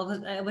high level,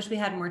 because I wish we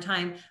had more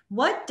time,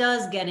 what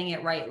does getting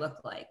it right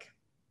look like?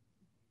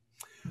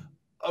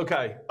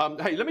 Okay.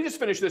 Hey, let me just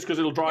finish this because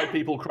it'll drive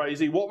people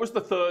crazy. What was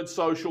the third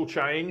social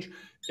change?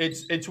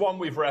 It's one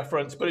we've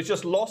referenced, but it's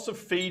just loss of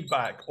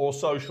feedback or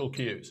social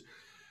cues.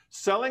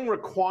 Selling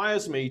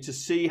requires me to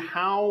see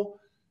how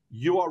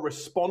you are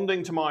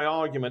responding to my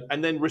argument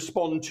and then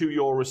respond to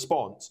your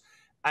response.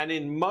 And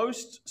in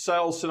most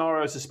sales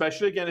scenarios,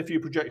 especially again, if you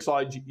project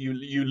slides, you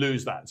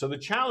lose that. So the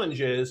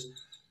challenge is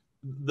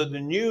that the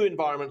new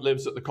environment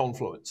lives at the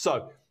confluence.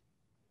 So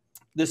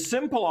the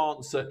simple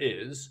answer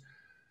is,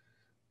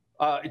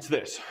 it's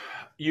this.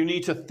 You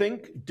need to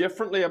think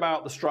differently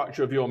about the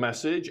structure of your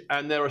message,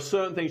 and there are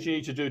certain things you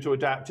need to do to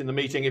adapt in the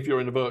meeting if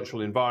you're in a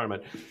virtual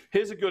environment.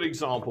 Here's a good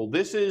example.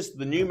 This is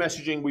the new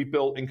messaging we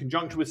built in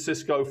conjunction with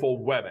Cisco for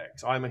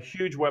WebEx. I'm a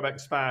huge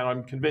WebEx fan.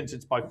 I'm convinced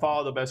it's by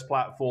far the best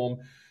platform,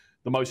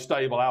 the most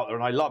stable out there,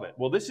 and I love it.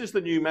 Well, this is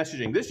the new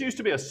messaging. This used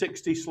to be a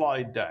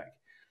 60-slide deck.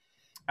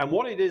 And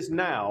what it is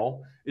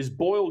now is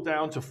boiled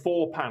down to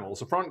 4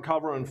 panels, a front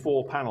cover and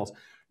 4 panels.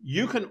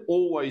 You can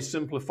always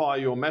simplify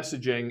your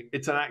messaging.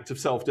 It's an act of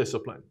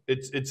self-discipline.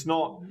 It's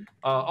not,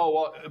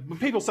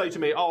 people say to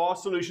me, oh, our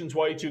solution's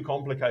way too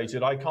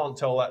complicated. I can't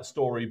tell that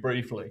story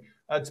briefly.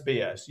 That's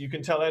BS. You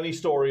can tell any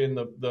story in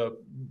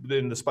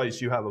the space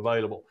you have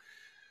available.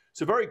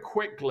 So very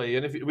quickly,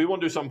 and if we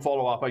want to do some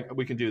follow-up,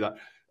 we can do that.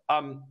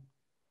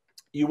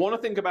 you want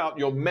to think about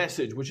your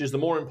message, which is the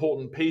more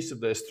important piece of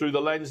this, through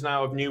the lens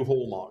now of new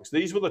hallmarks.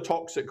 These were the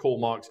toxic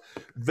hallmarks.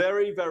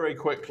 Very, very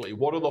quickly,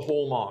 what are the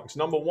hallmarks?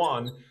 Number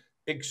one,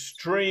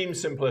 extreme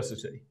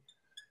simplicity.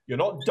 You're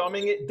not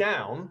dumbing it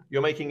down.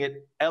 You're making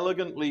it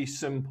elegantly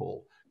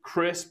simple,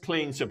 crisp,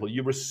 clean, simple.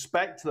 You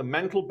respect the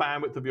mental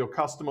bandwidth of your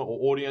customer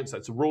or audience.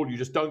 That's a rule you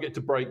just don't get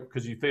to break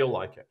because you feel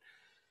like it.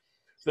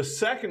 The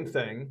second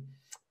thing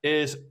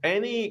is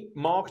any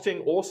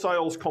marketing or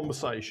sales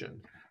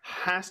conversation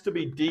has to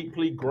be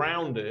deeply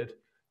grounded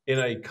in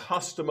a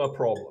customer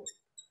problem.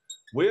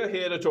 We're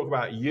here to talk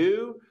about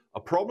you,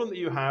 a problem that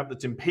you have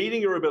that's impeding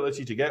your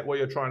ability to get where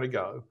you're trying to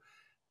go,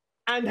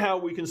 and how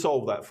we can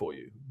solve that for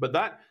you. But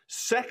that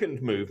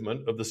second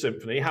movement of the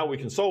symphony, how we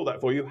can solve that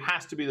for you,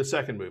 has to be the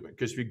second movement.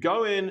 Because if you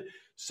go in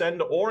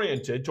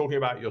sender-oriented, talking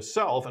about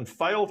yourself, and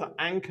fail to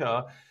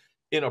anchor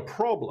in a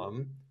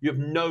problem, you have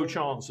no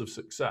chance of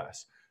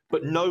success.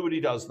 But nobody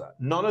does that.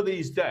 None of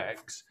these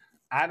decks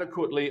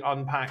adequately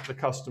unpack the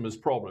customer's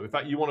problem. In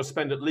fact, you want to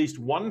spend at least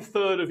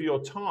 1/3 of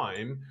your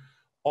time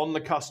on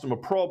the customer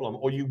problem,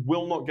 or you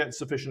will not get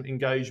sufficient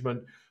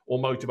engagement or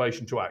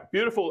motivation to act.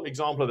 Beautiful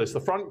example of this. The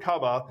front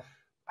cover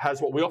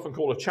has what we often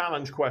call a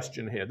challenge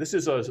question here. This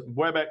is a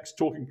WebEx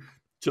talking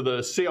to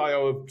the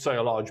CIO of, say,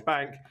 a large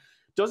bank.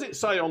 Does it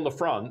say on the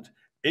front,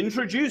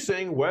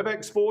 introducing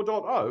WebEx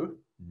 4.0?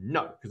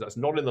 No, because that's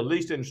not in the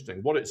least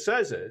interesting. What it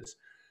says is,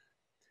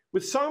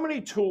 with so many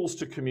tools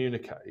to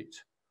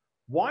communicate,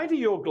 why do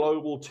your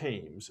global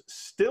teams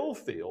still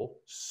feel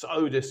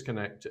so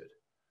disconnected?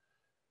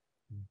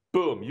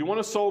 Boom. You want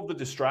to solve the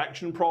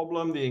distraction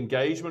problem, the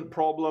engagement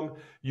problem.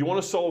 You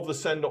want to solve the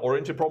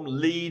sender-oriented problem.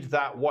 Lead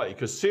that way,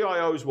 because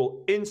CIOs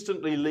will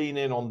instantly lean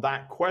in on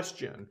that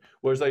question,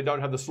 whereas they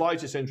don't have the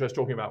slightest interest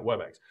talking about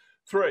WebEx.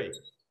 3,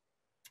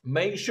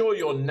 make sure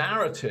your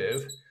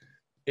narrative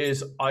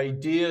is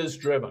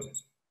ideas-driven.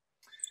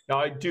 Now,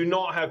 I do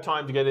not have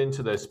time to get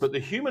into this, but the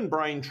human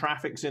brain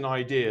traffics in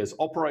ideas,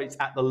 operates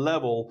at the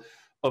level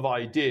of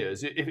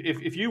ideas.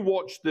 If you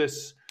watch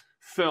this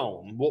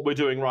film, what we're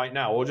doing right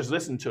now, or just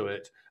listen to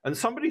it, and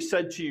somebody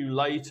said to you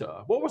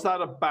later, what was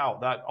that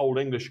about, that old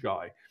English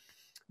guy?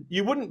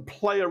 You wouldn't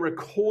play a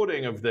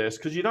recording of this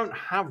because you don't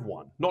have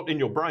one, not in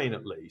your brain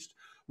at least.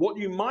 What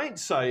you might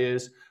say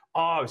is,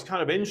 oh, it's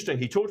kind of interesting.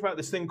 He talked about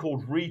this thing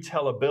called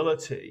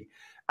retellability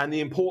and the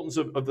importance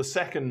of the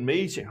second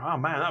meeting. Oh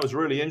man, that was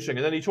really interesting.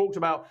 And then he talked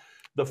about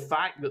the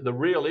fact that the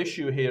real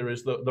issue here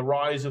is the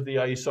rise of the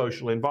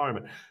asocial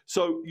environment.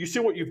 So you see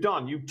what you've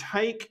done.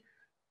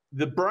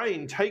 The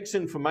brain takes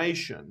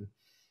information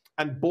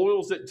and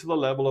boils it to the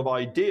level of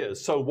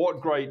ideas. So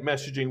what great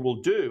messaging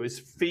will do is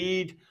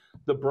feed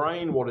the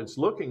brain what it's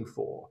looking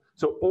for.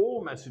 So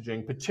all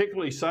messaging,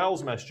 particularly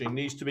sales messaging,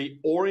 needs to be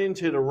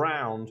oriented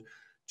around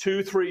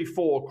 2, 3,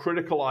 4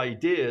 critical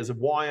ideas of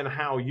why and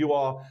how you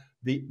are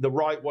the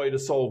right way to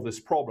solve this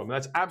problem.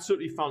 That's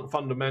absolutely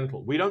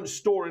fundamental. We don't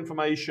store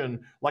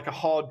information like a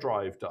hard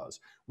drive does.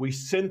 We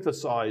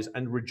synthesize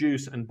and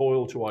reduce and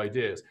boil to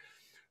ideas.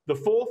 The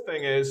fourth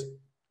thing is,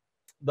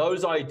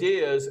 those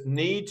ideas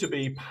need to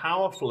be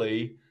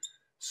powerfully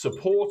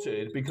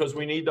supported, because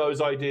we need those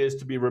ideas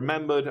to be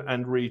remembered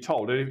and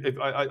retold.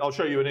 I'll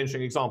show you an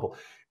interesting example.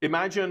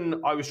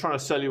 Imagine I was trying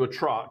to sell you a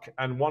truck,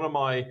 and one of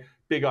my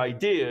big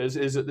ideas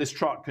is that this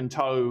truck can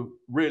tow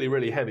really,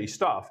 really heavy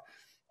stuff.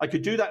 I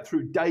could do that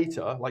through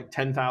data, like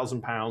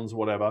 10,000 pounds,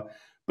 whatever.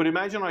 But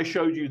imagine I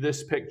showed you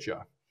this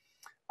picture.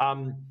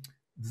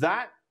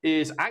 That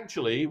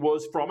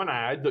was from an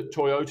ad that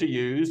Toyota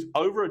used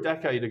over a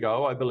decade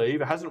ago, I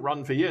believe. It hasn't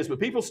run for years, but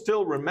people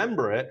still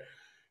remember it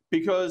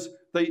because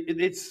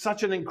it's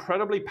such an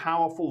incredibly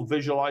powerful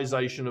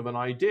visualization of an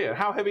idea.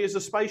 How heavy is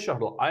a space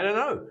shuttle? I don't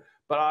know,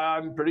 but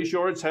I'm pretty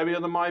sure it's heavier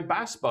than my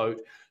bass boat.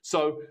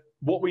 So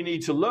what we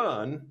need to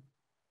learn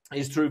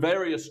is through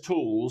various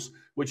tools,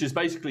 which is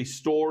basically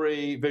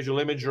story, visual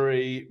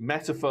imagery,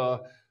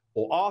 metaphor,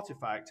 or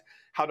artifact,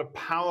 how to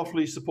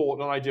powerfully support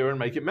an idea and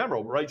make it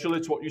memorable. Rachel,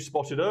 it's what you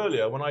spotted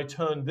earlier. When I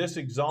turned this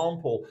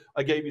example,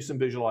 I gave you some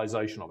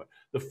visualization of it.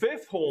 The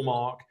fifth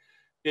hallmark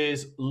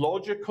is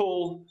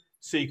logical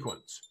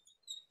sequence.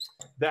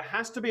 There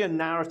has to be a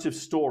narrative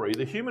story.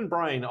 The human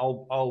brain,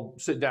 I'll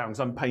sit down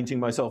because I'm painting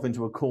myself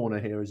into a corner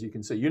here, as you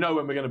can see. You know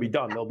when we're going to be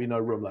done, there'll be no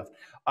room left.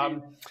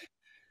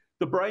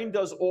 The brain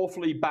does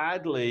awfully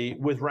badly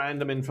with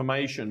random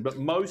information, but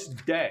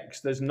most decks,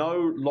 there's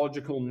no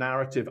logical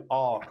narrative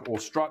arc or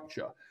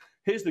structure.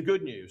 Here's the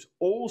good news.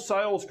 All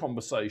sales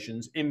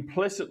conversations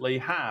implicitly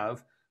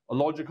have a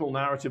logical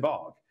narrative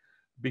arc,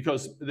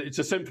 because it's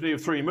a symphony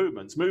of 3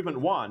 movements. Movement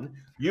 1,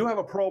 you have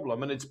a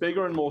problem and it's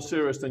bigger and more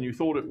serious than you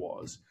thought it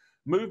was.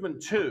 Movement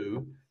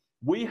 2,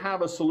 we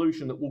have a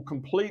solution that will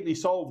completely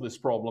solve this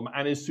problem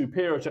and is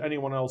superior to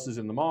anyone else's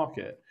in the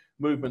market.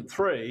 Movement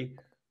 3,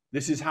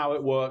 this is how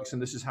it works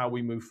and this is how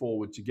we move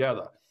forward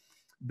together.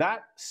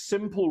 That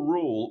simple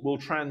rule will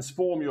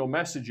transform your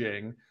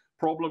messaging,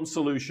 problem,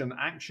 solution,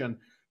 action,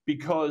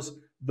 because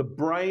the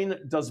brain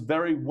does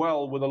very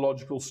well with a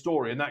logical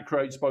story, and that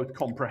creates both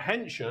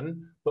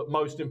comprehension, but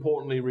most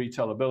importantly,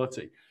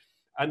 retellability.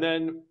 And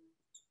then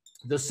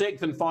The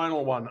sixth and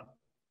final one,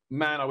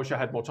 man, I wish I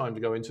had more time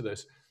to go into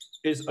this,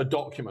 is a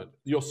document.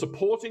 Your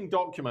supporting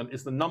document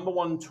is the number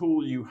one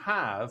tool you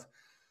have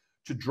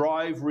to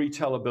drive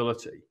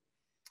retailability.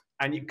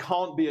 And it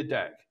can't be a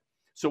deck.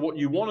 So what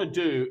you want to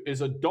do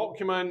is a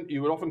document.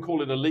 You would often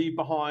call it a leave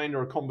behind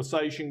or a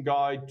conversation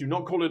guide. Do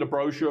not call it a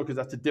brochure, because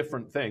that's a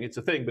different thing. It's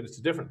a thing, but it's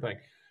a different thing.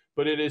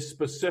 But it is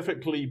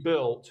specifically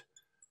built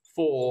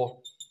for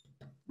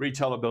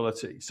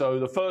retailability. So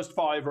the first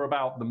five are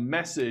about the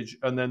message,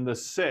 and then the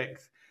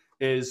sixth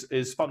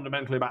is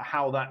fundamentally about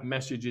how that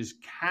message is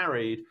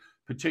carried,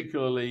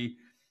 particularly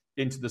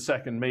into the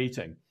second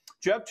meeting.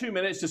 Do you have 2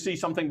 minutes to see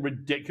something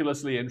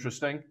ridiculously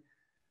interesting?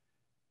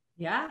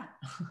 Yeah.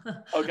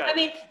 Okay. I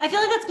mean, I feel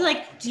like that's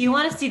like, do you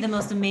want to see the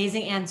most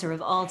amazing answer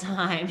of all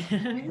time?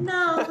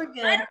 No, we're good.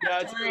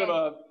 Yeah, it's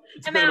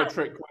a bit of a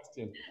trick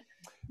question.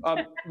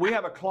 We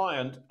have a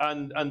client,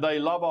 and they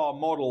love our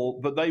model,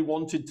 but they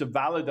wanted to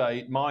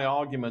validate my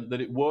argument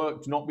that it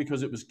worked not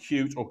because it was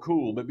cute or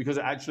cool, but because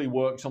it actually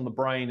works on the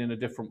brain in a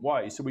different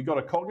way. So we got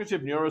a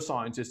cognitive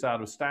neuroscientist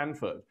out of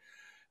Stanford,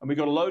 and we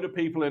got a load of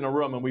people in a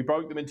room, and we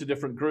broke them into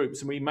different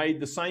groups, and we made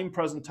the same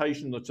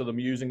presentation to them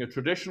using a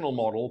traditional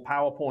model,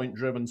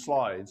 PowerPoint-driven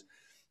slides,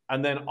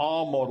 and then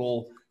our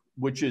model,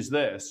 which is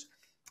this.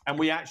 And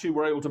we actually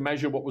were able to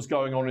measure what was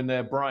going on in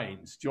their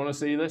brains. Do you want to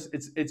see this?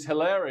 It's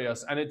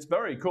hilarious, and it's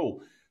very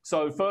cool.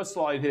 So first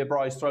slide here,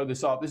 Bryce, throw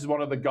this up. This is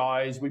one of the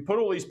guys. We put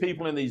all these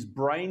people in these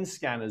brain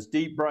scanners,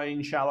 deep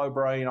brain, shallow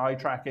brain, eye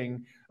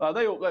tracking.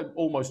 They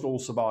almost all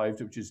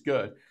survived, which is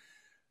good.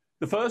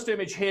 The first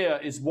image here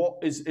is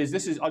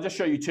I'll just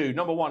show you two.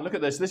 Number one, look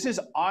at this. This is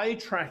eye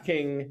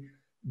tracking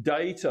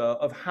data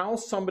of how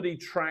somebody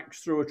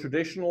tracks through a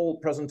traditional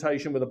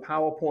presentation with a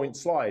PowerPoint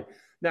slide.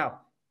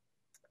 Now,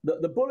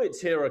 the bullets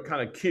here are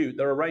kind of cute.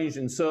 They're arranged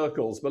in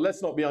circles, but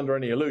let's not be under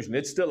any illusion.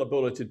 It's still a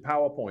bulleted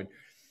PowerPoint.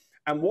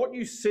 And what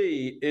you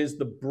see is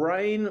the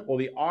brain or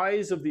the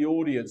eyes of the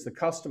audience, the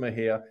customer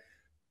here,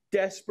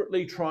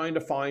 desperately trying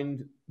to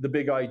find the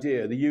big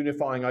idea, the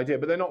unifying idea,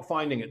 but they're not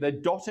finding it. They're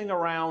dotting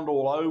around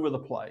all over the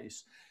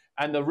place.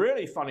 And the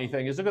really funny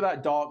thing is, look at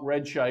that dark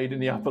red shade in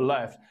the upper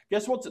left.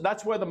 Guess what?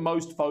 That's where the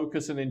most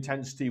focus and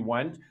intensity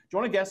went. Do you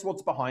want to guess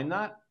what's behind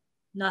that?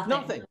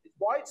 Nothing. It's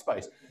white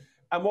space.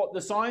 And what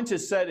the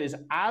scientists said is,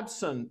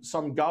 absent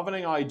some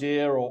governing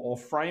idea or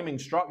framing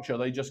structure,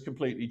 they just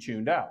completely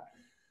tuned out.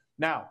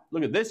 Now,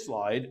 look at this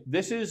slide.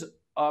 This is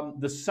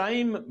the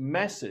same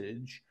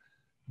message,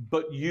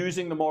 but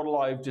using the model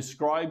I've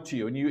described to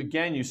you. And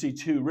you see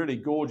two really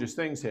gorgeous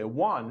things here.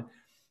 One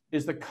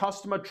is the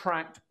customer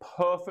tracked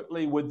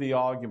perfectly with the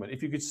argument.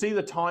 If you could see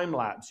the time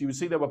lapse, you would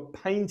see they were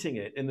painting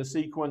it in the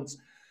sequence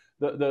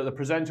the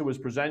presenter was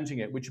presenting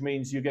it, which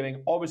means you're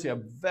getting obviously a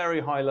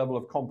very high level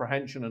of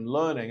comprehension and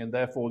learning, and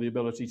therefore the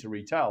ability to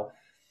retell.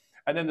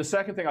 And then the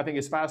second thing I think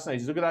is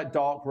fascinating is look at that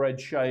dark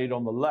red shade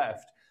on the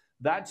left.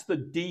 That's the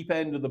deep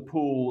end of the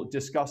pool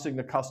discussing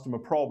the customer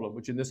problem,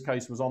 which in this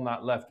case was on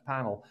that left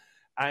panel.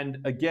 And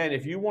again,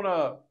 if you want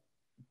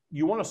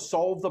to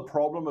solve the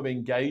problem of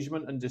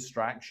engagement and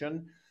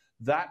distraction,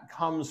 that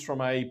comes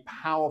from a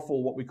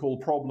powerful, what we call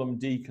problem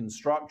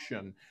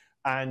deconstruction.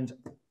 And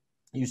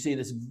you see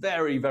this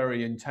very,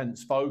 very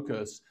intense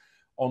focus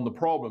on the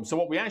problem. So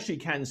what we actually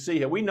can see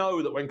here, we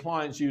know that when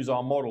clients use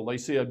our model, they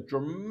see a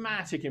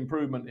dramatic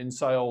improvement in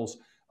sales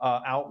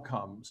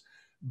outcomes.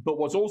 But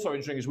what's also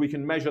interesting is we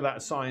can measure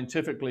that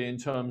scientifically in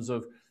terms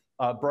of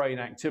brain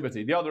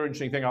activity. The other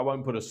interesting thing, I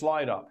won't put a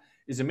slide up,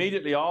 is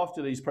immediately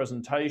after these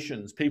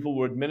presentations, people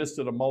were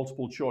administered a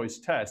multiple choice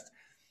test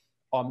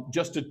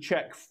just to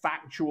check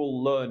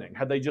factual learning.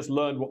 Had they just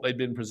learned what they'd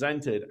been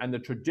presented? And the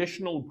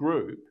traditional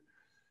group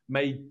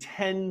made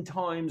 10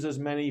 times as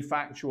many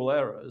factual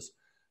errors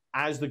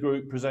as the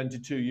group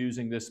presented to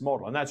using this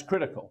model. And that's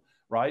critical,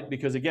 right?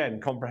 Because again,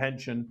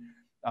 comprehension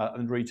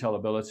and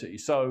retellability.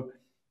 So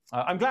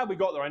I'm glad we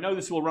got there. I know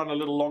this will run a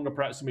little longer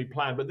perhaps than we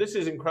planned, but this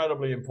is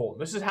incredibly important.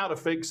 This is how to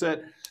fix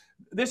it.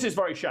 This is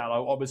very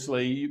shallow,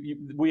 obviously.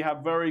 We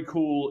have very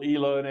cool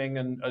e-learning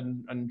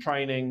and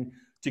training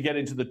to get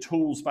into the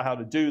tools for how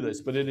to do this,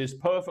 but it is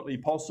perfectly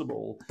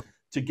possible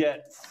to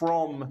get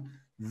from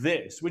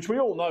this, which we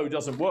all know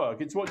doesn't work.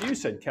 It's what you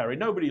said, Kerry.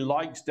 Nobody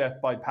likes death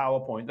by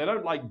PowerPoint. They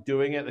don't like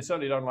doing it. They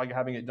certainly don't like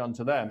having it done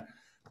to them.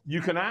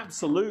 You can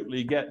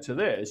absolutely get to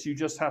this. You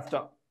just have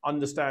to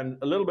understand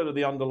a little bit of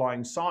the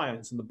underlying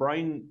science and the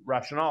brain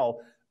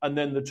rationale, and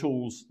then the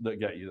tools that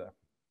get you there.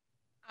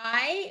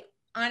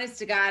 Honest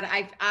to God,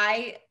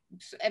 I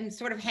am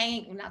sort of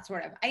hanging, not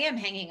sort of, I am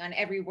hanging on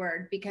every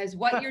word, because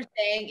what you're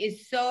saying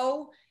is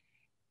so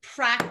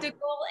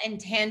practical and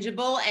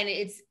tangible, and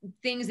it's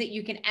things that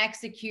you can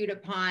execute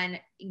upon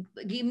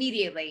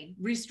immediately,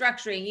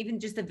 restructuring even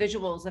just the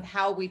visuals of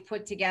how we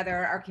put together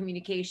our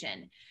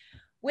communication.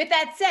 With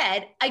that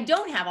said, I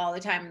don't have all the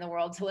time in the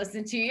world to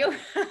listen to you.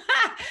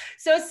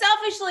 So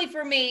selfishly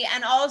for me,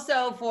 and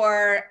also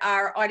for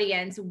our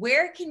audience,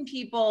 where can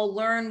people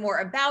learn more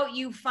about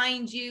you,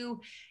 find you,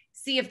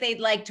 see if they'd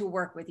like to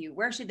work with you?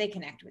 Where should they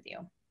connect with you?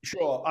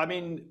 Sure. I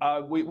mean,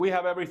 we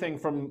have everything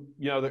from,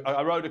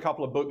 I wrote a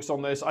couple of books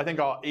on this. I think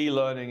our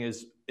e-learning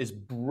is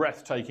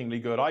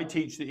breathtakingly good. I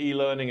teach the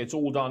e-learning. It's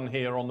all done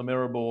here on the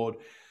Mirror board.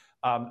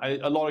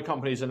 A lot of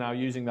companies are now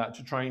using that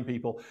to train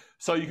people.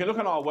 So you can look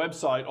on our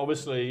website,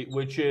 obviously,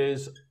 which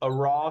is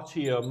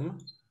oratium.com.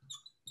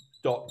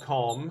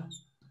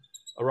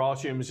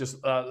 Oratium is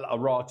just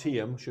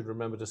Oratium, should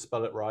remember to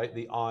spell it right,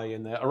 the I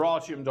in there.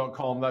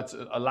 Oratium.com, that's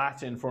a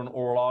Latin for an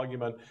oral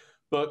argument.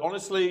 But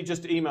honestly,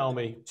 just email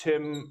me,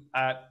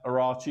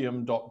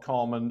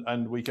 tim@oratium.com,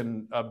 and we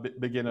can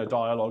begin a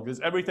dialogue. There's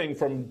everything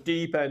from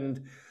deep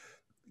end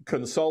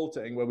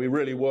consulting, where we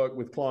really work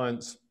with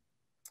clients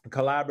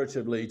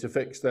collaboratively to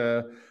fix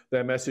their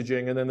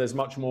messaging. And then there's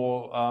much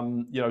more,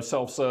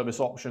 self-service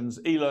options.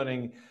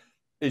 E-learning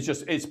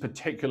it's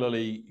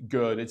particularly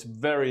good. It's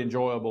very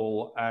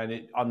enjoyable, and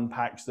it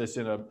unpacks this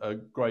in a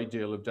great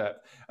deal of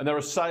depth. And there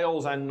are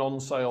sales and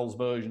non-sales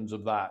versions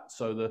of that.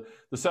 So the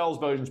sales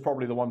version is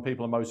probably the one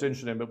people are most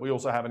interested in, but we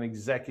also have an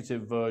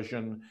executive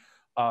version,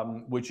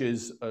 which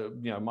is,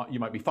 you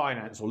might be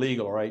finance or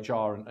legal or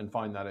HR and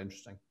find that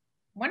interesting.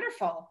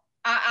 Wonderful.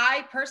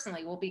 I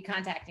personally will be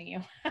contacting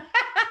you.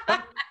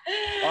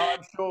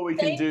 I'm sure we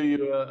can do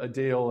you a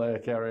deal there,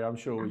 Kerry. I'm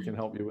sure we can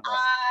help you with that.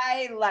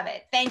 I love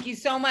it. Thank you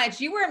so much.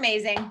 You were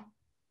amazing.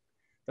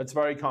 That's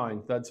very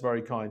kind. That's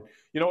very kind.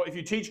 If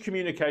you teach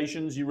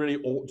communications, you really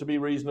ought to be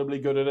reasonably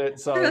good at it.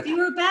 So if you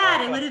were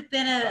bad, it would have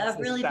been a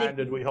really big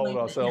standard we hold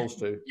ourselves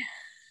to.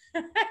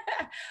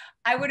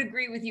 I would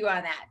agree with you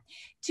on that.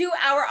 To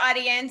our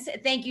audience,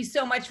 thank you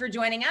so much for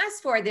joining us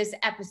for this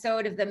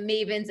episode of the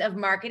Mavens of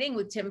Marketing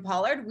with Tim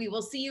Pollard. We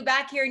will see you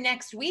back here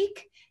next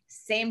week.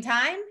 Same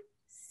time,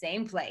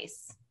 same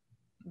place.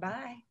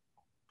 Bye.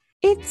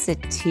 It's a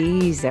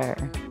teaser.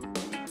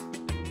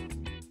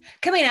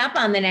 Coming up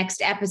on the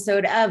next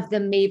episode of the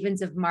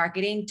Mavens of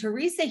Marketing,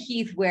 Teresa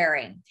Heath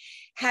Waring.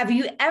 Have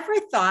you ever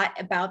thought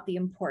about the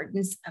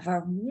importance of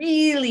a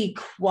really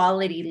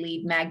quality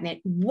lead magnet,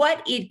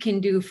 what it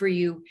can do for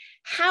you,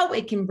 how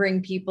it can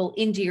bring people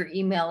into your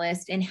email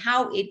list, and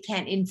how it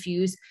can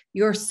infuse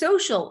your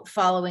social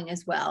following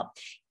as well?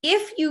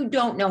 If you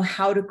don't know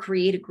how to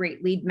create a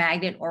great lead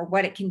magnet or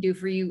what it can do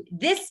for you,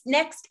 this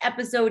next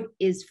episode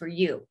is for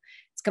you.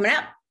 It's coming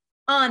up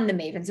on the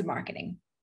Mavens of Marketing.